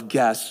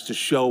guests to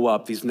show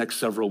up these next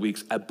several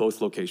weeks at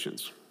both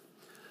locations.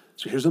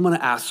 So here's what I'm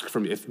gonna ask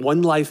from you. If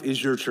One Life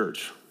is your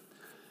church,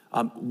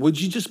 would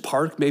you just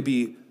park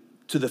maybe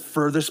to the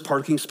furthest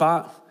parking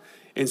spot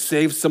and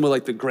save some of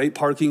like the great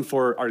parking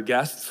for our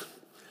guests?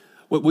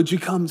 Would you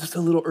come just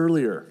a little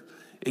earlier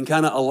and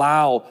kind of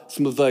allow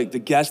some of the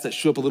guests that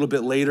show up a little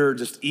bit later,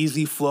 just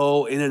easy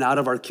flow in and out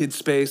of our kids'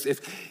 space?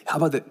 How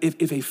about that?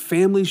 If a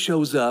family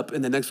shows up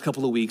in the next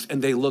couple of weeks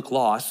and they look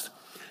lost,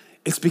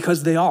 it's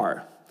because they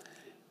are.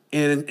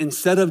 And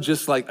instead of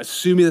just like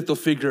assuming that they'll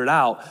figure it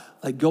out,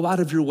 like go out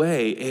of your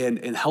way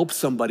and help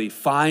somebody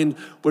find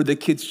where the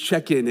kids'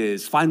 check-in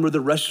is, find where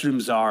the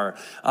restrooms are,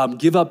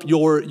 give up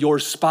your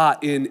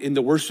spot in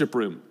the worship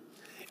room.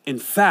 In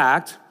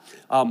fact,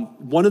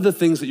 one of the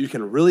things that you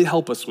can really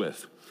help us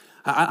with,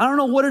 I don't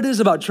know what it is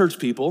about church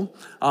people,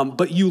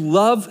 but you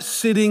love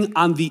sitting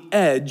on the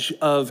edge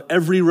of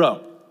every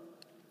row.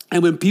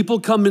 And when people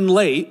come in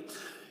late,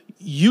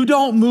 you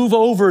don't move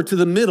over to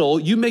the middle.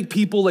 You make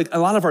people, like a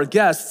lot of our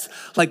guests,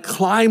 like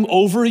climb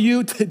over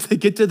you to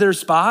get to their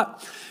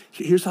spot.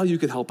 Here's how you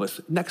can help us.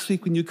 Next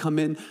week when you come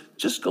in,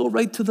 just go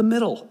right to the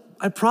middle.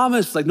 I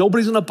promise, like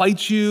nobody's gonna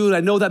bite you. And I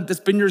know that it's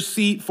been your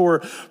seat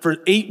for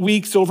 8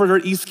 weeks over at our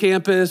East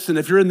Campus. And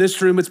if you're in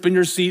this room, it's been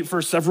your seat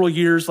for several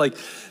years. Like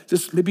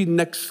just maybe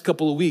next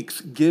couple of weeks,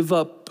 give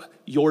up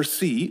your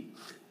seat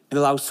and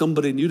allow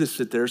somebody new to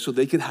sit there so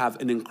they can have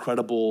an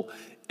incredible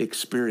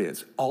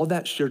experience. All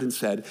that shared and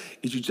said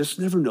is you just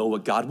never know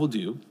what God will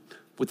do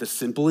with a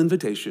simple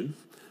invitation,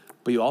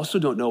 but you also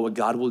don't know what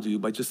God will do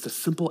by just a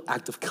simple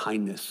act of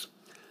kindness.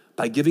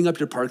 By giving up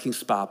your parking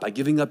spot, by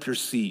giving up your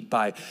seat,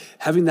 by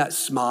having that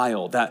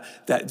smile,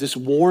 that just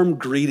warm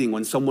greeting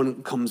when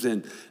someone comes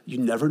in, you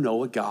never know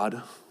what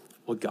God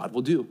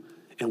will do.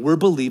 And we're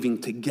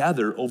believing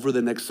together over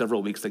the next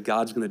several weeks that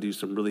God's gonna do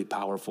some really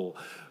powerful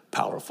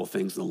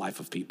things in the life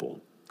of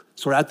people.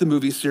 So we're at the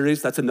movie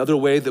series. That's another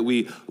way that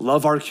we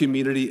love our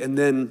community. And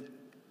then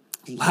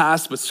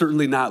last, but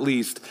certainly not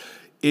least,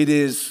 it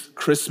is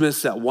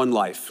Christmas at One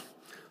Life.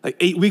 Like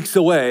 8 weeks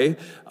away,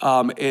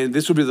 and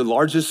this will be the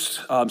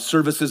largest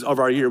services of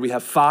our year. We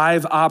have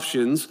 5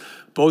 options,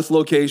 both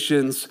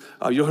locations.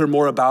 You'll hear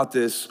more about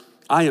this.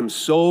 I am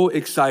so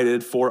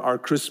excited for our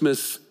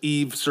Christmas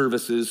Eve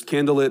services,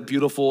 candlelit,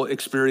 beautiful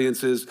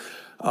experiences.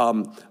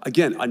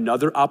 Again,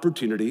 another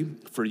opportunity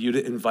for you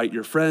to invite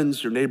your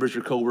friends, your neighbors,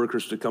 your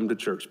coworkers to come to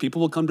church.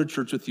 People will come to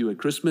church with you at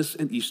Christmas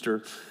and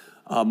Easter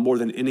more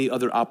than any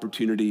other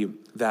opportunity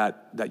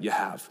that you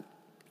have.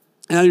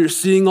 And now you're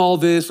seeing all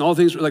this and all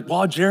things are like,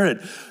 wow,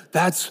 Jared,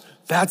 that's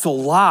a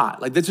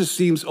lot. Like that just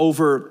seems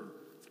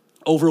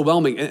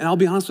overwhelming. And I'll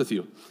be honest with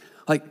you,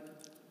 like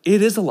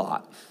it is a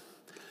lot.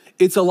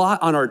 It's a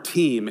lot on our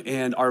team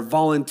and our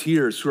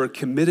volunteers who are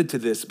committed to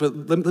this.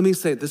 But let me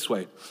say it this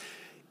way.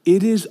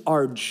 It is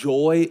our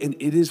joy and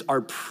it is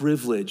our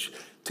privilege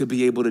to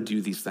be able to do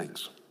these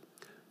things.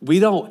 We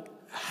don't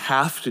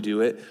have to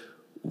do it.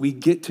 We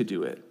get to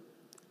do it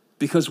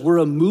because we're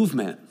a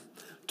movement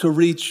to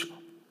reach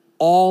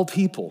all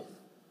people.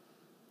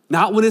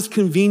 Not when it's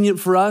convenient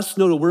for us.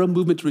 No, we're a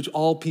movement to reach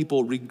all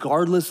people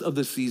regardless of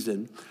the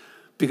season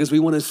because we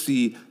want to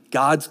see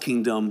God's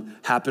kingdom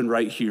happen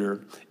right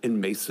here in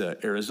Mesa,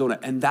 Arizona.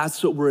 And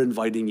that's what we're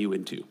inviting you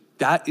into.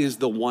 That is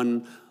the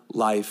One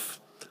Life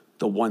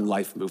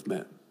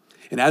movement.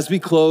 And as we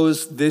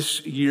close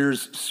this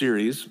year's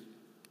series,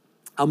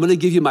 I'm gonna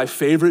give you my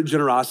favorite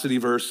generosity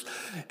verse,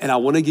 and I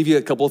wanna give you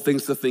a couple of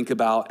things to think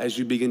about as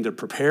you begin to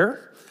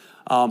prepare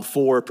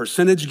for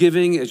percentage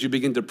giving, as you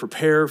begin to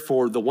prepare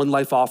for the One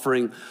Life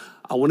offering.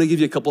 I wanna give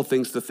you a couple of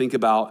things to think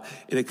about,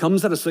 and it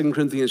comes out of 2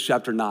 Corinthians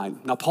chapter 9.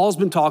 Now, Paul's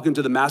been talking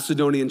to the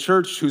Macedonian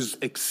church who's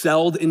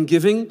excelled in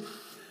giving.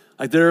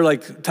 Like they're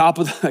like top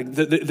of, like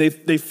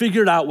they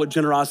figured out what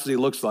generosity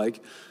looks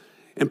like.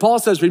 And Paul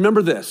says,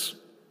 remember this,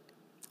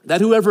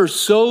 that whoever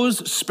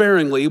sows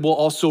sparingly will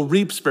also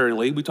reap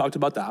sparingly. We talked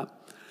about that.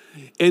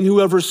 And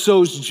whoever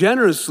sows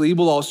generously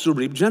will also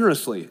reap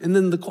generously. And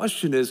then the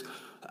question is,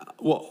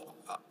 well,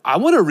 I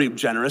want to reap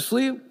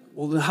generously.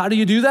 Well, then how do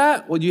you do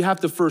that? Well, you have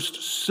to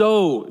first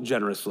sow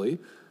generously.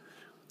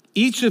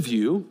 Each of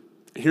you,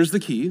 here's the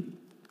key,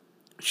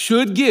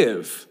 should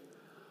give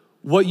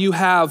what you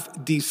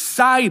have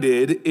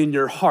decided in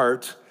your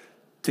heart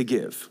to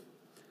give.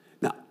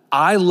 Now,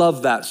 I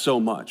love that so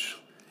much.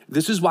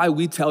 This is why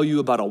we tell you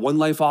about a One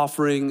Life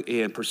offering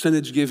and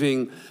percentage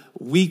giving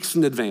weeks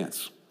in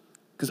advance.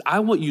 Because I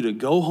want you to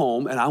go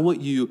home and I want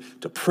you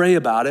to pray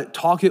about it,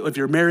 talk it, if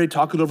you're married,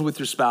 talk it over with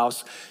your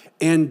spouse,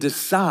 and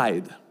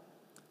decide.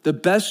 The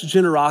best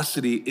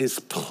generosity is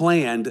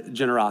planned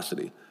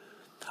generosity.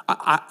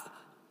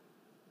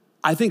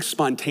 I think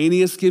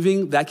spontaneous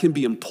giving, that can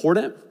be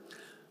important,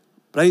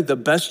 but I think the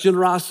best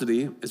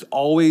generosity is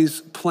always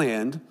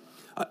planned.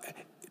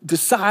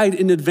 Decide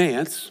in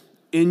advance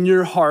in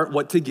your heart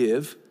what to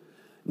give,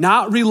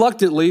 not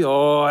reluctantly,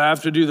 oh, I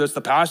have to do this,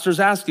 the pastor's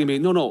asking me.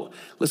 No,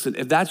 listen,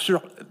 if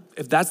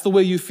that's the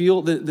way you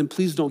feel, then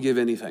please don't give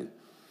anything.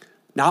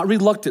 Not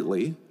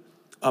reluctantly,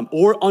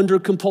 or under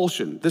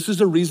compulsion. This is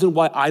the reason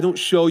why I don't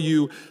show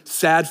you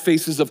sad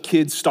faces of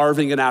kids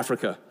starving in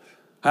Africa.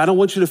 I don't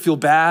want you to feel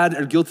bad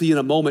or guilty in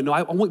a moment. No,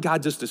 I want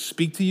God just to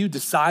speak to you,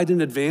 decide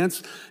in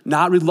advance,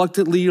 not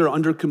reluctantly or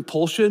under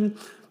compulsion.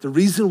 The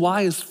reason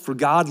why is for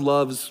God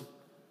loves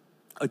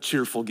a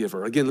cheerful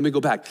giver. Again, let me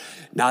go back.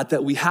 Not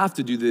that we have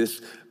to do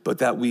this, but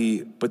that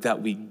we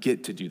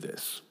get to do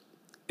this.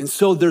 And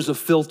so there's a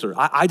filter.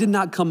 I did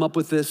not come up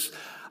with this.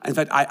 In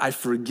fact, I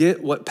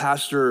forget what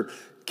pastor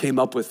came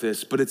up with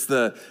this, but it's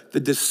the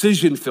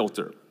decision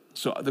filter.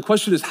 So the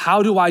question is,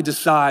 how do I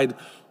decide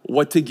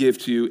what to give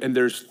to you? And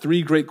there's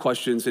 3 great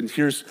questions, and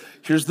here's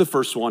the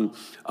first one.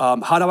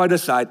 How do I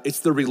decide? It's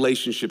the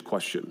relationship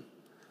question.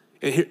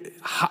 And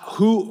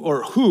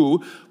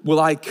who will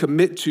I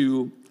commit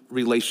to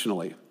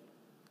relationally?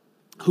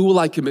 Who will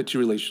I commit to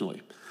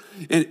relationally?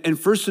 And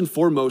first and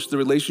foremost, the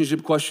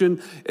relationship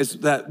question is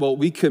that, well,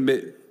 we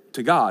commit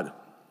to God.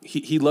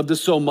 He loved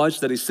us so much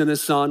that he sent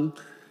his son.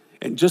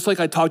 And just like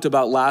I talked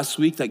about last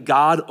week, that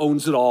God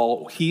owns it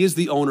all. He is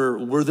the owner,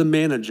 we're the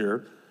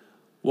manager.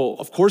 Well,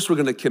 of course we're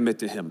gonna commit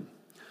to him.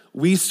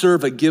 We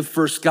serve a give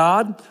first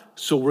God,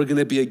 so we're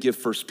gonna be a give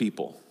first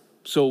people.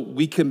 So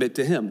we commit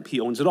to him,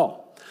 he owns it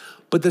all.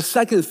 But the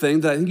second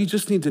thing that I think you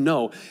just need to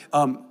know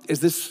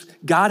is this: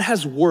 God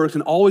has worked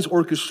and always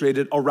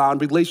orchestrated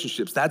around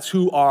relationships. That's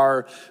who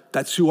our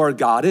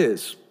God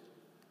is.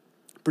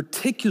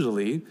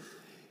 Particularly,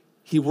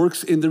 he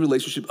works in the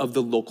relationship of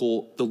the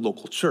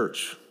local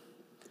church.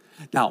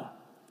 Now,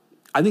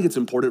 I think it's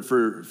important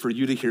for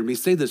you to hear me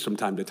say this from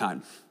time to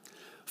time.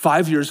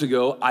 5 years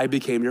ago, I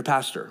became your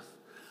pastor.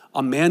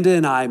 Amanda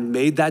and I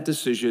made that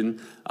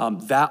decision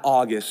that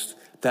August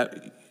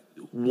that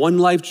One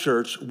Life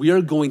Church, we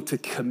are going to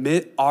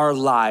commit our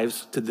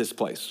lives to this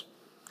place.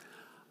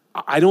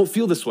 I don't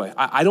feel this way.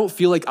 I don't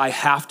feel like I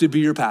have to be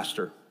your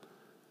pastor.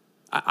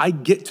 I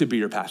get to be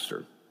your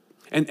pastor.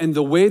 And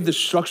the way the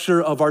structure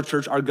of our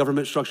church, our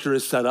government structure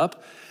is set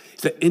up,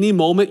 is that any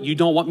moment you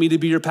don't want me to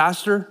be your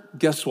pastor,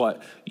 guess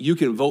what? You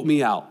can vote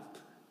me out.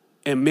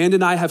 And Amanda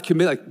and I have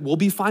committed, we'll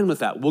be fine with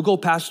that. We'll go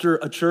pastor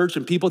a church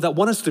and people that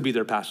want us to be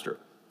their pastor.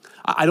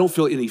 I don't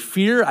feel any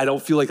fear. I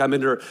don't feel like I'm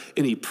under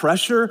any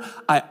pressure.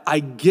 I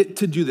get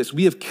to do this.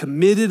 We have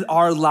committed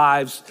our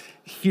lives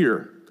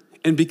here.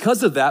 And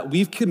because of that,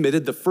 we've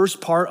committed the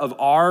first part of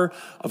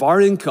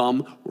our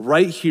income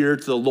right here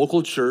to the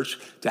local church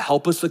to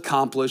help us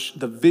accomplish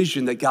the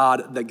vision that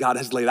God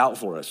has laid out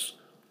for us.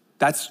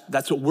 That's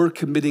what we're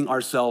committing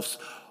ourselves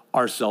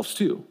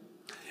to.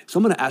 So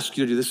I'm gonna ask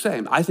you to do the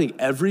same. I think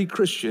every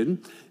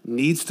Christian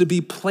needs to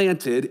be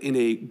planted in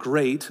a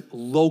great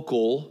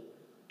local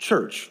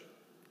church.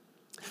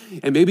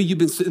 And maybe you've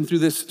been sitting through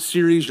this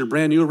series, you're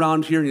brand new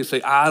around here, and you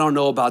say, I don't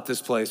know about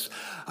this place.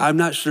 I'm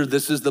not sure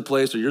this is the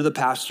place, or you're the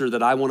pastor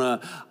that I wanna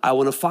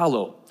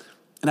follow.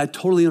 And I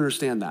totally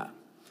understand that.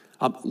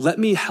 Let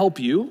me help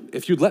you.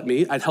 If you'd let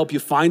me, I'd help you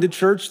find a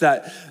church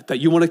that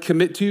you wanna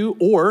commit to,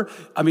 or,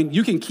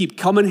 you can keep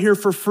coming here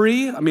for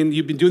free.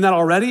 You've been doing that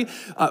already,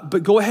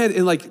 but go ahead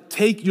and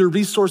take your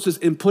resources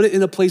and put it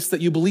in a place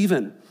that you believe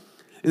in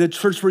a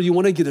church where you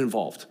wanna get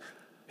involved.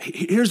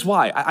 Here's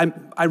why.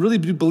 I really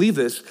do believe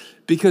this,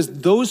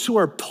 because those who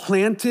are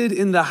planted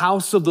in the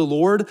house of the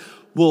Lord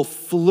will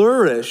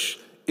flourish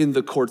in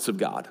the courts of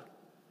God.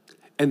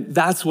 And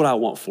that's what I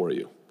want for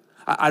you.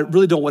 I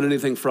really don't want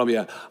anything from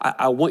you.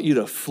 I want you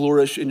to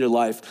flourish in your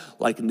life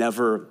like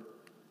never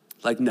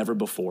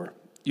before.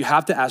 You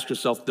have to ask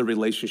yourself the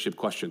relationship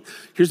question.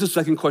 Here's the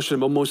second question.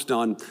 I'm almost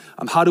done.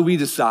 How do we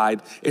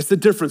decide? It's the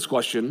difference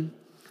question,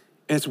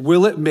 and it's,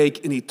 will it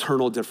make an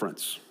eternal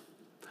difference?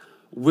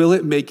 Will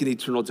it make an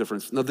eternal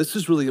difference? Now, this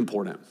is really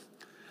important,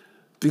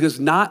 because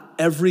not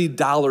every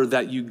dollar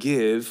that you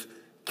give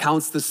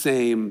counts the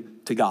same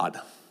to God.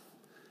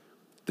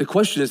 The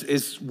question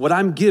is what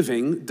I'm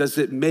giving, does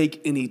it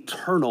make an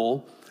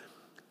eternal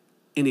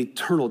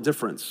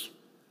difference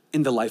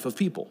in the life of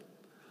people?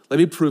 Let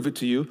me prove it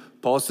to you.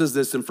 Paul says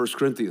this in 1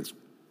 Corinthians.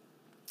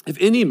 If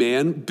any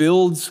man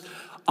builds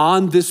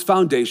on this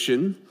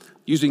foundation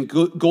using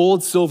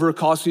gold, silver,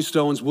 costly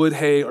stones, wood,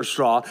 hay, or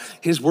straw,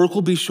 his work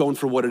will be shown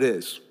for what it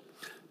is,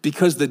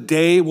 because the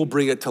day will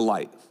bring it to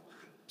light.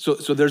 So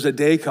there's a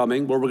day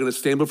coming where we're gonna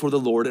stand before the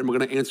Lord and we're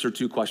gonna answer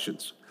two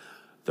questions.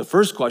 The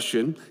first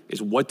question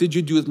is, what did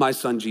you do with my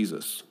son,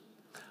 Jesus?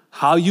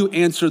 How you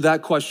answer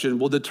that question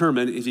will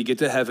determine if you get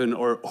to heaven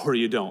or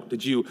you don't.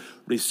 Did you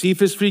receive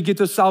his free gift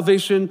of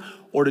salvation,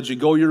 or did you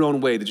go your own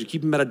way? Did you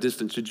keep him at a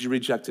distance? Did you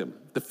reject him?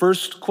 The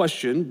first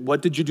question,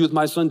 what did you do with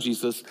my son,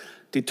 Jesus,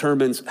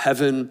 determines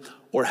heaven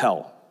or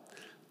hell.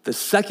 The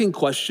second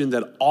question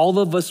that all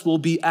of us will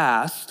be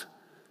asked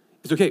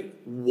is, okay,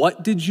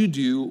 what did you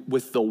do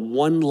with the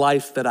one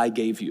life that I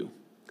gave you?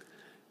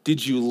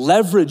 Did you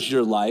leverage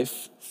your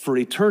life for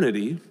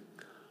eternity,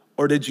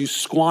 or did you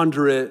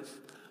squander it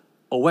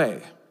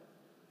away?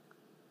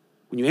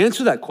 When you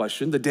answer that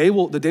question, the day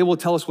will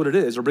tell us what it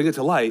is or bring it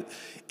to light.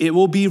 It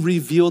will be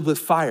revealed with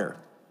fire.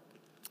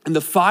 And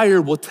the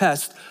fire will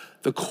test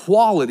the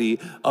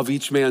quality of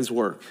each man's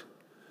work.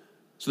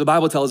 So the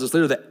Bible tells us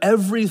later that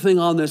everything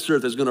on this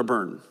earth is gonna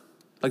burn.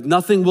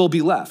 Nothing will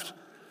be left.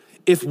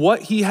 If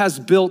what he has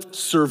built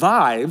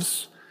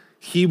survives,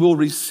 he will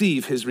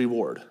receive his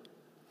reward.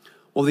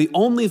 Well, the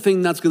only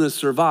thing that's gonna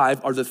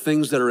survive are the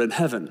things that are in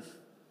heaven.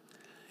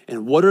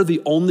 And what are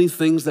the only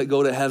things that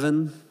go to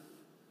heaven?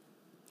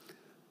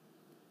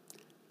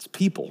 It's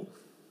people.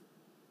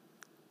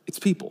 It's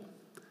people.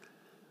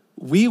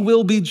 We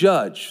will be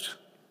judged.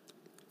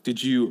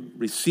 Did you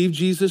receive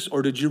Jesus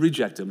or did you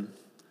reject him?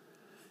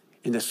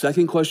 And the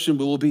second question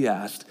we will be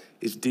asked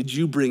is, did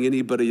you bring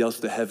anybody else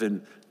to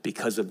heaven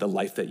because of the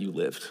life that you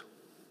lived?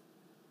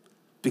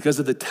 Because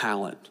of the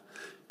talent,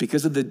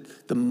 because of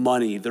the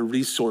money, the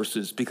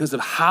resources, because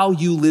of how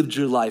you lived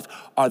your life,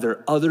 are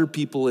there other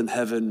people in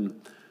heaven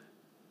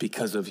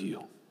because of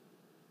you?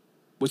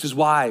 Which is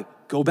why,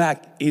 go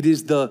back, it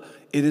is the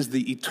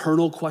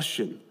eternal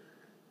question.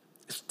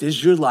 is,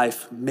 does your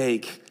life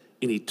make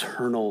an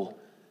eternal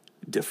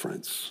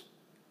difference?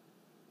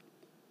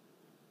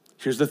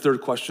 Here's the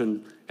third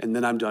question, and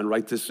then I'm done.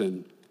 Write this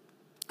in.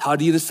 How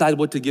do you decide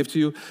what to give to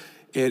you?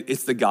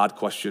 It's the God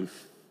question.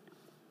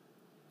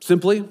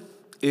 Simply,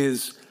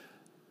 is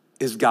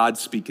God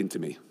speaking to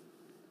me?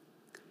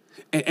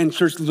 And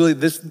church, really,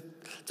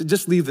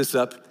 just leave this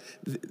up.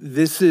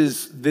 This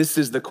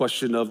is the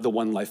question of the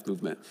One Life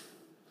movement.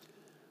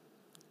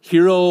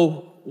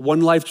 Hero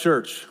One Life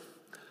Church.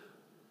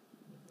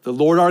 The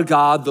Lord our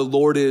God, the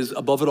Lord is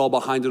above it all,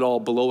 behind it all,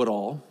 below it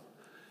all.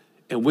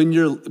 And when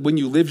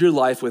you live your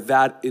life with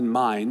that in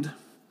mind,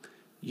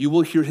 you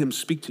will hear him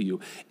speak to you.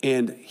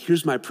 And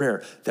here's my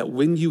prayer, that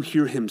when you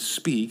hear him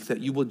speak, that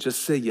you will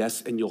just say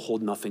yes and you'll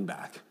hold nothing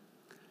back.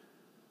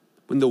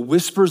 When the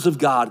whispers of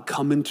God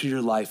come into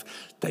your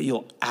life, that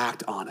you'll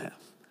act on it.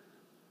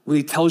 When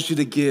he tells you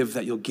to give,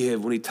 that you'll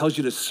give. When he tells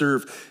you to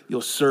serve,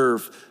 you'll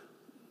serve.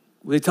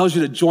 When he tells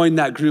you to join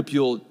that group,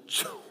 you'll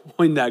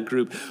join that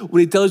group. When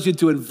he tells you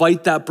to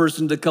invite that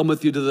person to come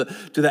with you to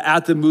the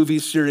At the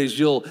Movies series,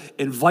 you'll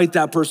invite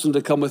that person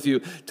to come with you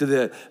to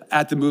the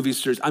At the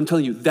Movies series. I'm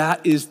telling you,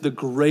 that is the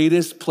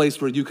greatest place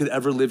where you could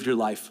ever live your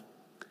life.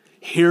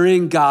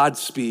 Hearing God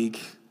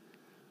speak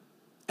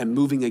and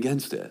moving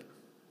against it.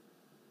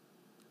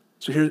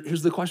 So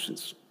here's the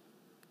questions.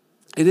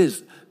 It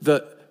is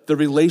the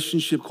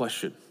relationship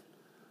question.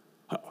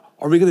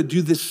 Are we going to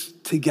do this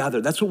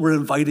together? That's what we're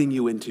inviting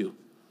you into.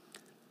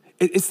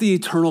 It's the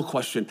eternal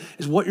question.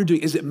 Is what you're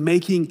doing, is it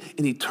making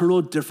an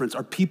eternal difference?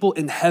 Are people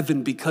in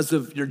heaven because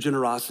of your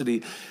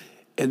generosity?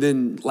 And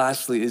then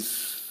lastly,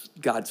 is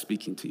God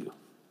speaking to you?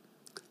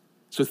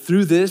 So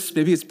through this,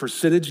 maybe it's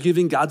percentage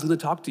giving, God's going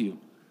to talk to you.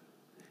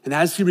 And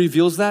as he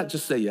reveals that,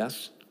 just say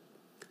yes.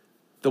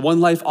 The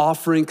One Life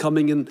offering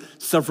coming in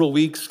several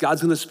weeks,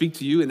 God's going to speak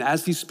to you. And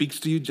as he speaks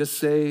to you, just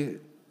say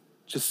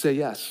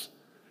yes.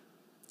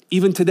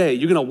 Even today,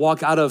 you're going to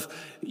walk out of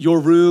your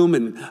room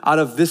and out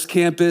of this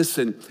campus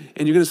and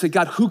you're going to say,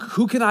 God,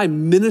 who can I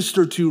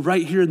minister to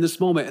right here in this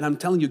moment? And I'm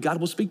telling you, God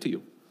will speak to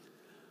you.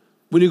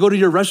 When you go to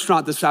your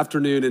restaurant this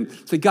afternoon and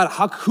say, God,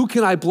 who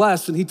can I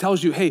bless? And he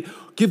tells you, hey,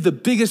 give the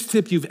biggest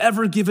tip you've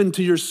ever given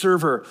to your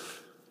server.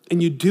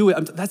 And you do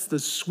it. That's the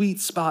sweet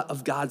spot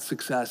of God's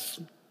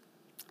success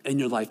in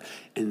your life.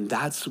 And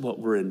that's what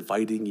we're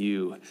inviting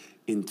you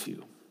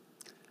into,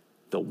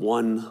 the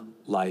One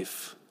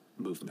Life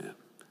movement.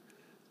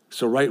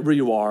 So right where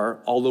you are,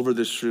 all over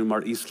this room,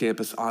 our East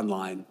Campus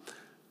online,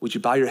 would you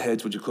bow your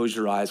heads, would you close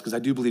your eyes? Because I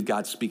do believe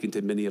God's speaking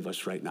to many of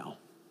us right now.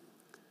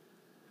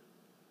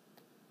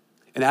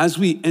 And as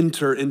we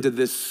enter into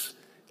this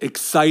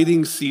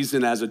exciting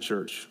season as a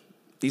church,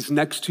 these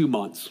next 2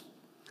 months,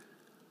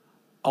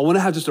 I want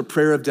to have just a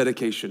prayer of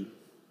dedication.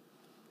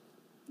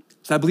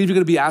 So I believe you're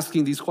going to be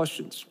asking these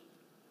questions.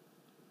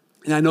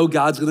 And I know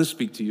God's going to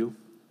speak to you.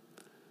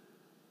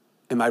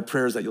 And my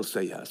prayer is that you'll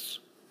say yes.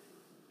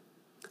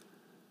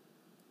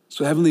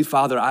 So Heavenly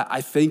Father,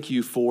 I thank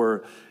you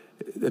for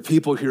the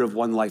people here of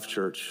One Life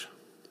Church.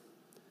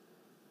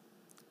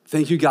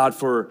 Thank you, God,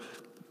 for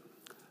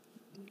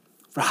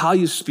how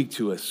you speak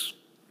to us.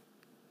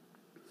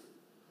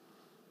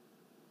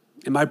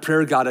 And my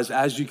prayer, God, is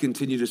as you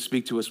continue to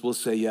speak to us, we'll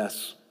say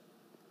yes.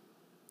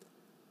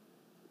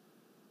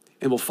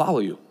 And we'll follow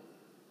you.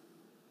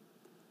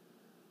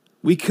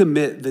 We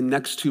commit the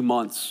next 2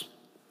 months,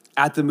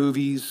 at the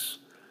movies,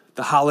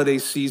 the holiday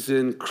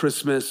season,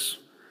 Christmas.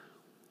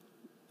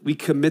 We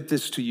commit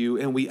this to you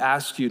and we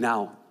ask you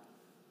now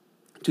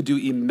to do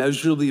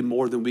immeasurably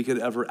more than we could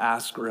ever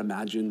ask or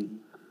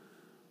imagine.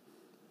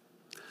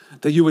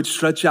 That you would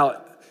stretch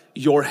out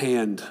your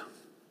hand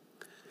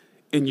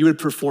and you would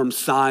perform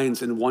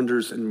signs and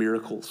wonders and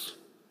miracles.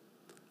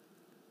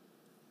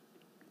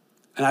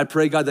 And I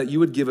pray, God, that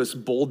you would give us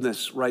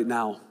boldness right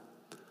now.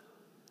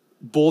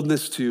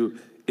 Boldness to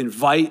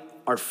invite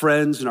our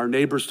friends and our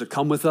neighbors to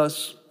come with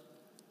us.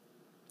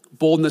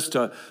 Boldness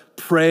to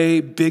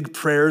pray big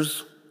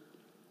prayers.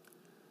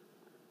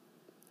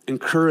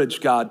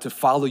 Encourage, God, to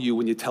follow you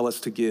when you tell us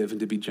to give and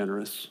to be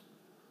generous.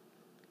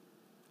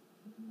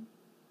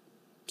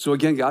 So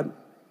again, God,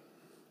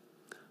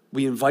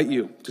 we invite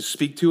you to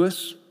speak to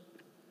us.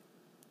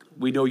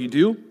 We know you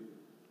do.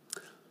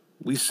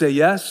 We say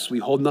yes. We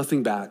hold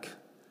nothing back.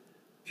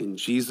 In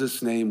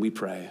Jesus' name we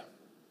pray.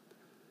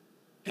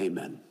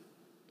 Amen.